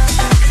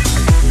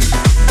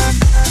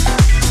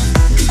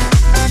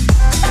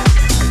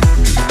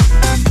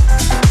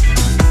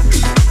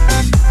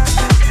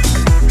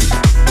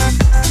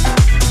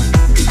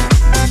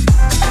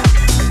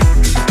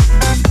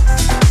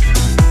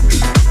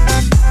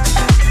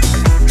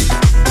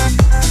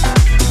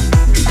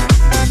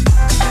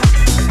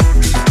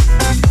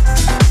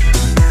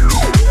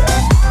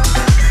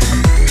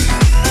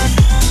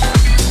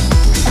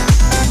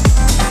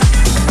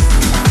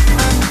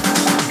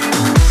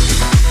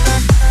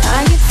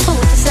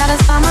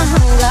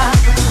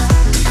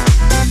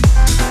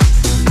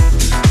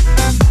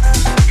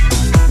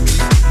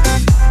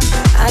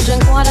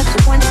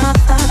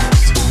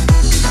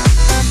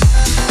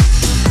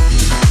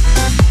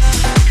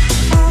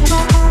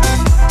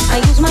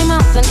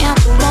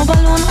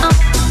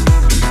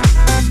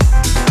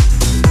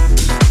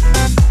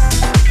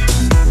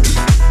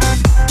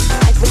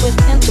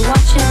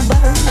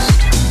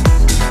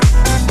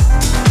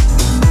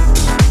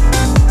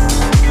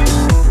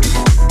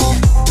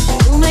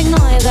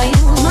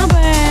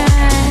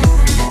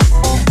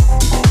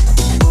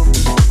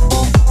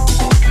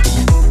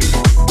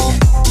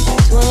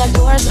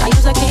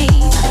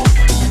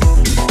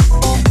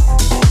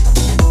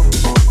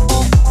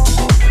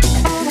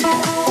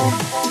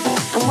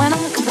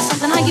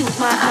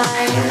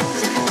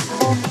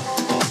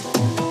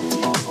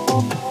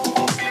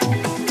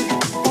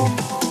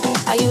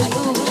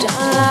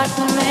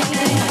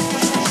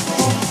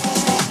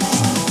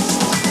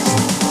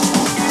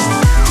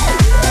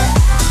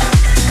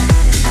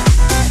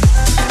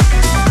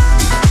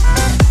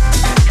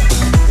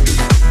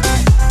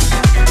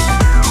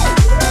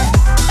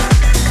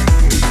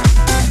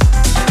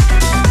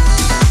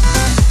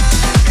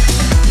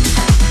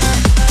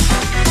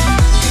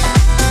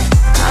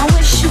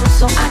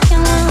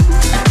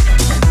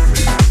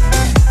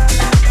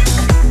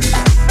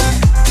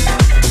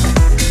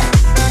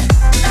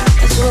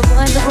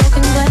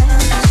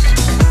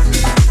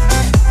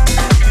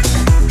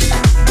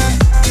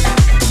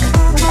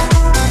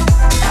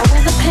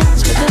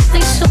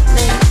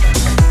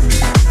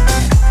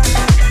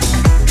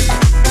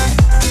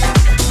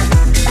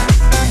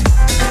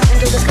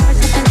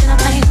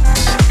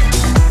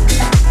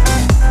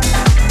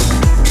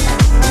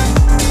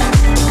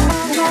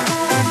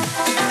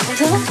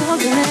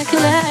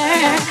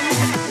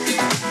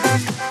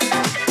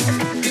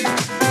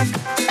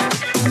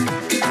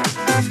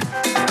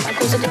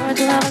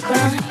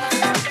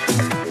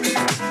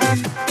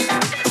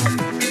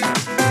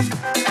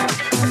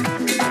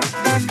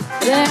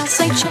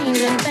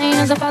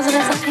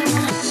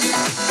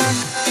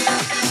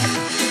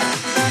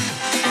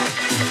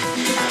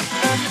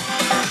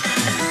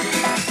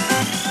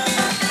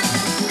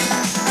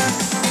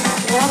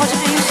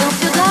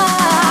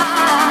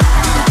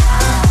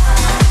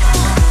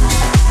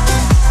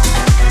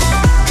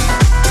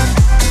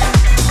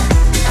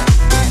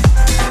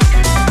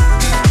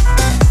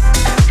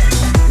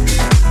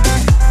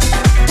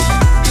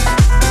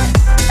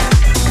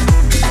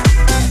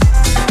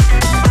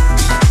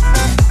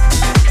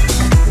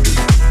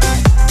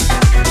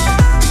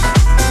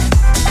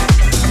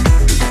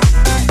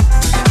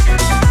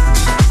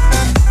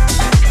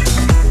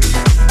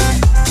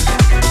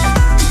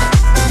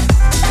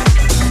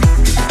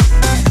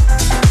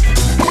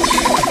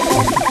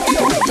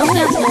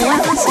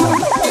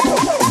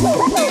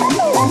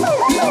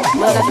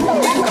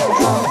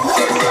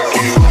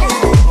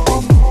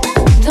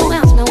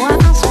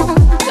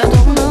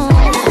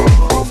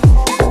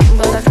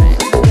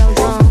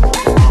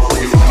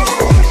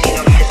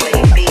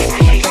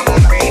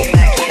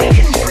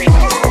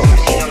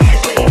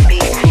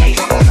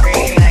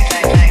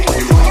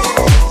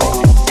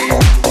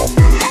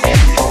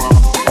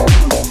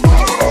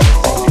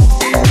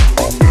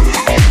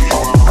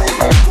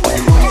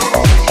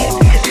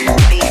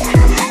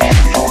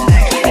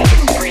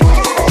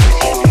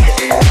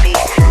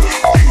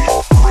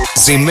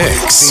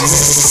 Z-Mix.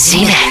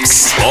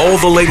 Z-Mix. All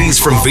the ladies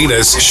from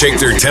Venus shake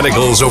their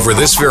tentacles over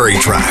this very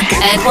track.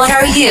 And what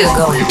are you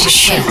going to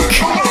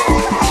shake?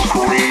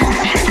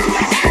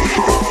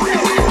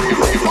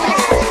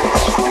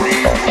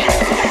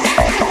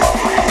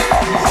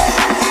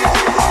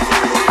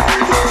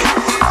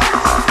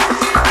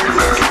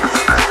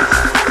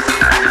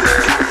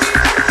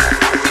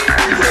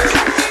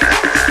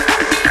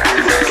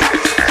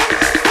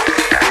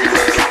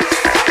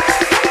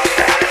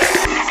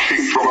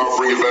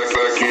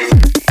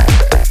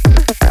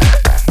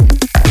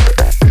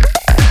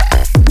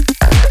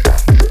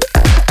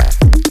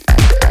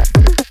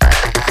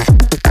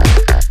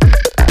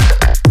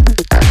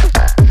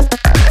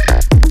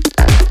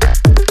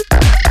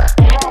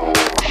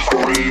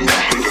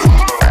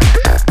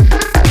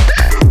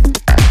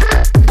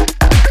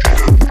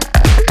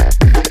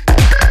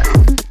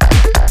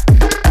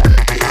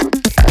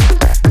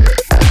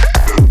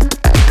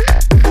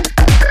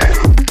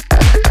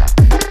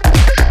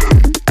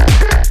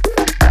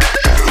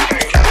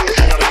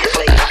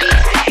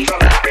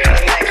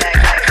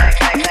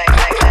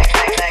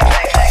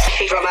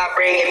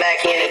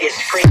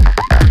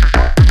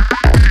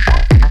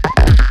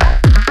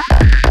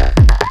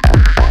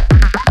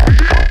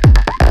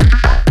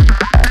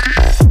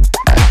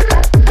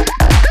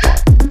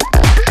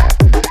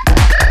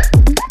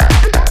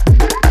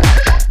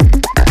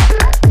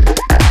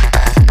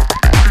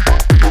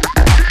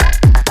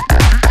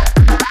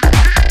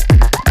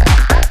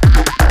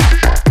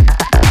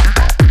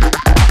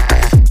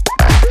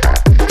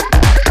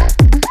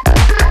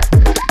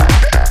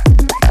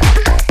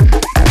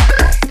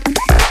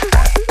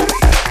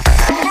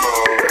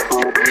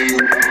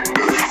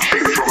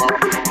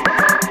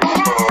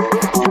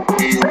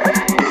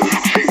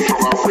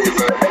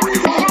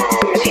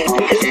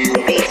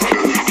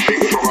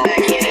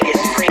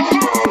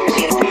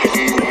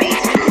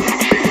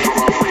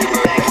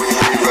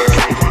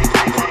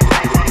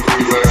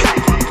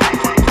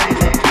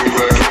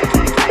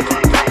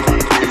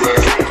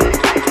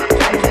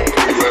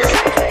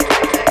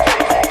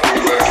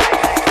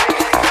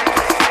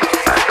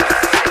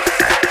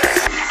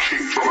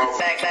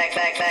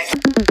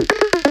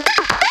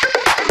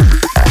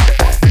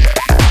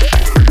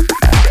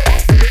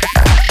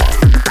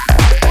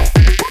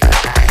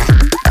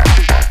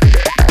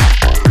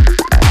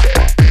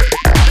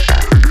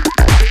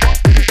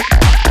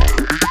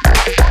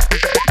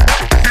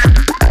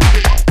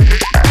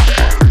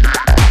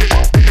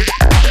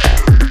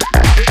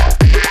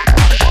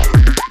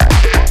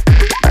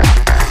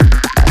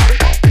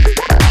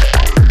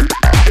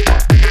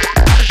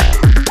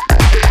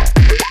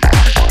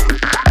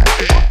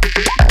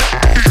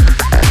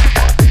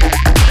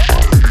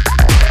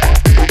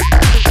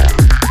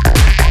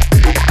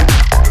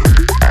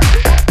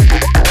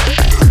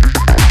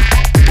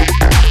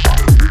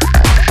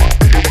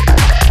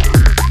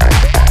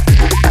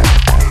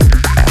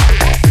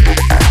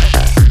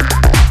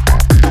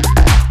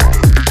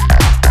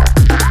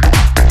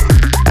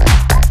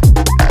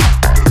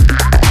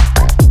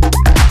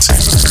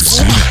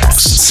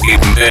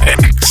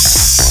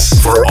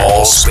 Mix for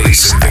all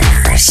space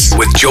invaders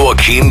with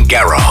Joachim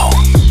Garraud.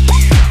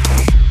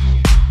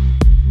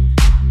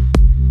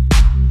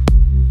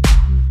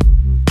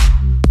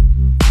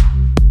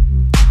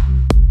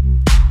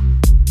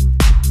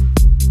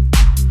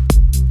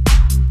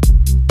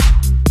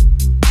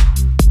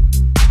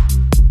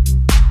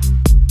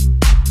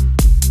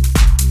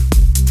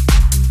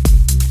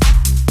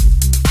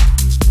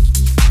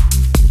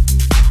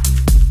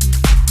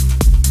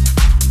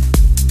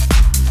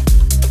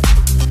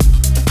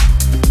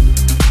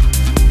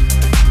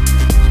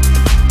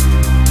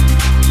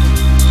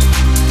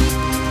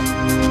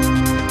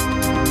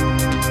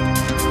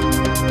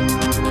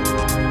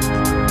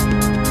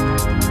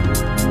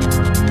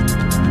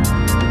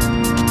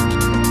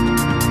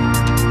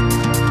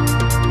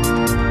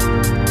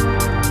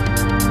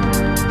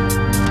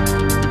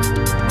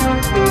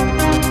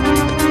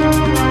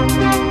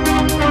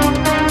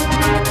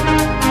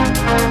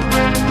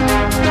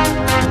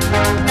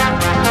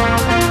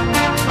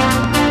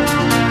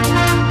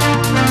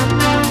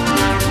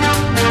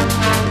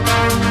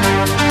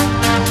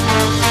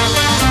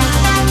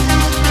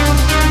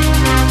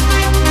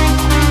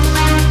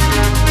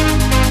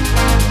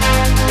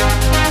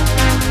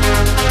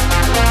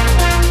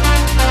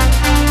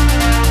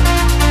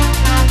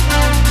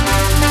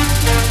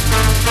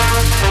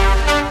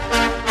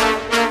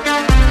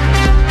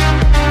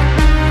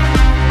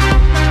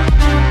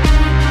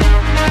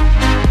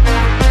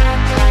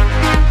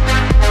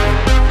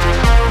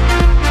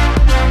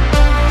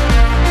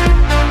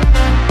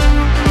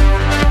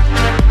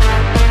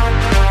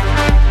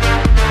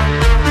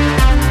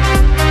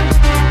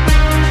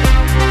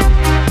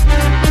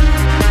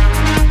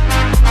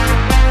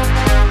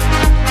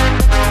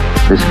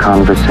 This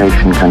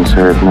conversation can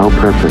serve no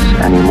purpose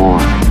anymore.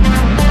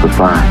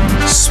 Goodbye.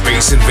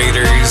 Space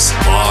invaders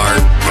are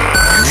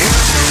back.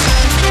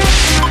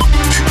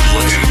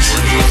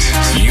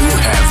 You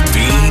have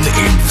been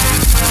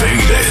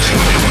invaded.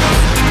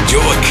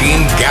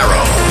 Joachim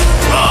Garraud,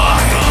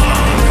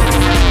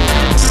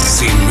 live.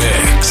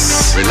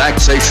 Z-Mix.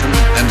 Relaxation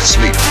and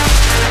sleep.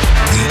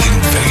 The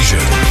invasion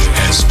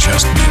has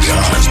just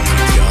begun.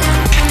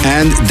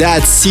 And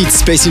that's it,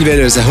 Space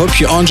Invaders. I hope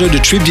you enjoyed the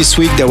trip this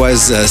week. There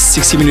was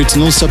 60 minutes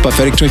non-stop of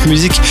electronic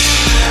music.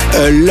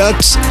 A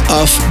lot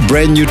of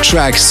brand new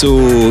tracks. So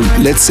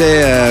let's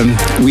say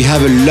we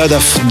have a lot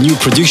of new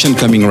production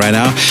coming right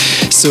now.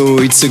 So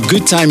it's a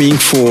good timing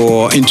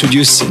for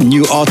introduce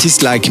new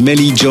artists like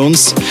Melly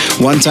Jones.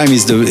 One Time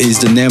is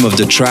the name of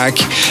the track,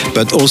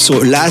 but also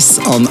Last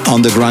on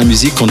Underground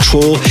Music,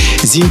 Control,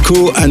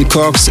 Zinko and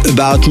Corks,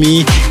 About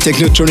Me,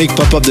 Technotronic,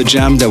 Pop Up the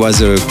Jam. There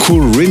was a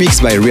cool remix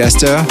by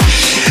Riaster.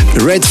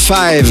 Red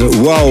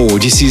 5, wow,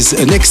 this is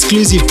an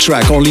exclusive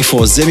track only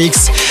for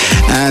Zemix.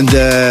 And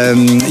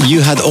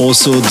you had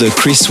also the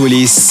Chris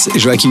Willis,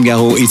 Joachim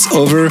Garraud, It's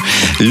Over,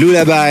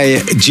 Lullaby,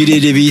 J.D.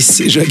 Davis,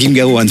 Joachim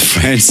Garraud and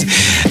Friends.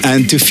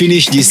 And to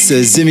finish this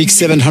Zemix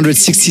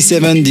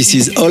 767, this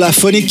is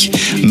Holophonic,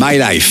 My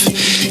Life.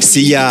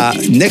 See ya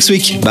next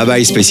week.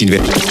 Bye-bye, Space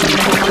Invader.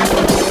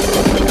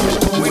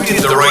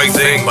 Did the right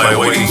thing by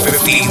waiting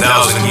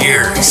 15,000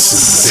 years.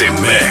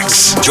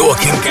 Z-Mix.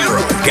 Joachim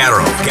Garraud,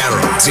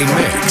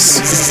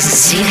 Z-Mix.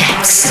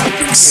 Z-Mix.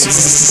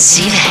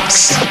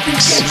 Z-Mix.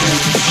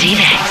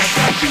 Z-Mix.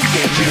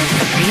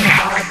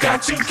 I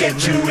got to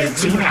get you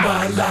into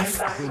my life.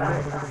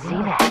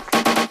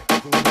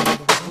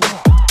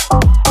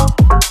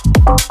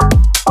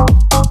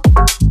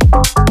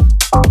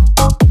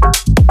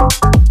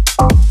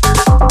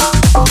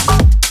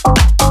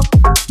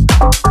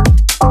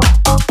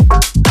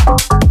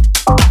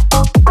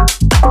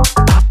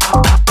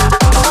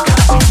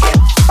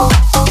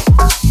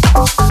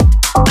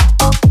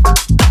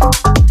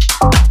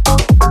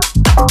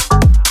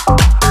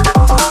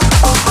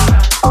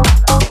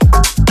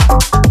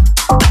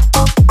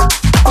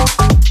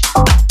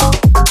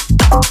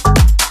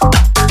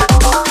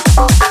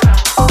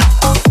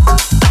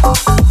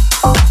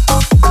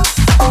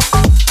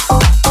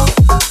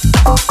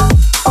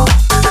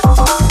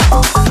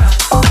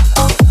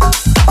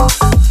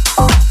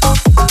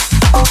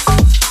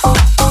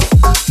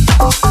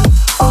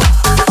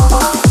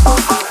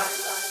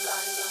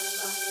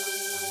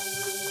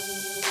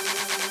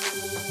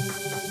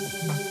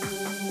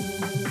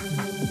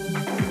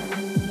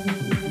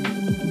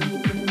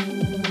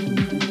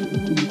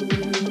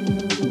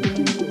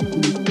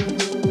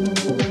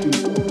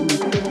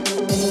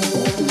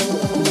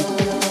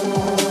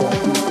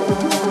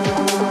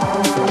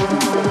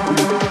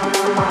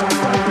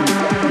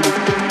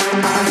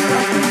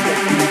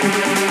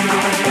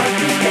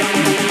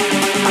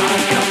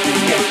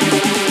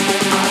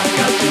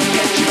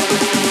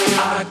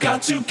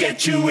 To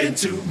get you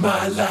into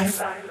my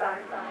life.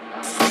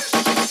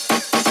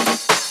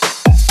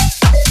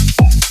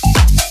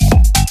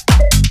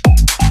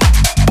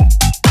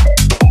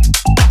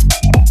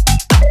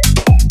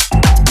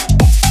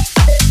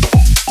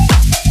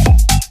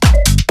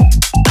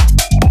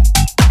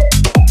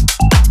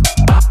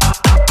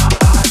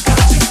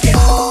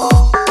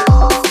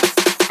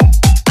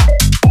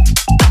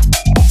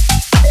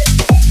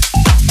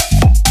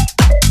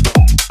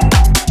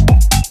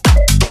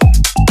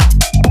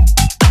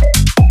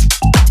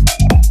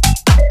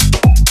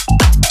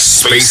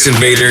 Space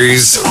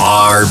Invaders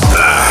are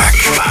back.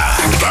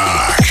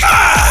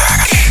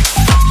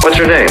 What's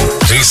your name?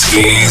 This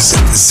is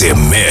The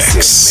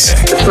Mix.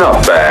 It's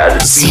not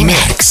bad. The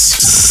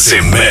Mix.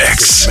 The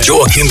Mix.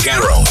 Joachim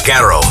Garraud.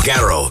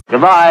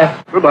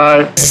 Goodbye.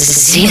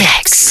 The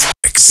Mix.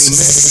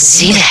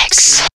 The Mix.